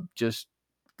 just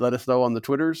let us know on the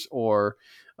Twitters or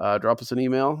drop us an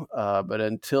email. But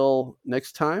until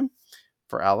next time,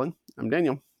 for Alan, I'm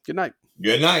Daniel. Good night.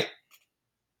 Good night.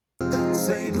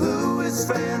 St. Louis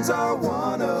fans are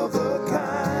one of a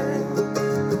kind,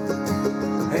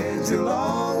 and you'll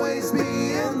always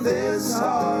be in this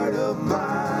heart.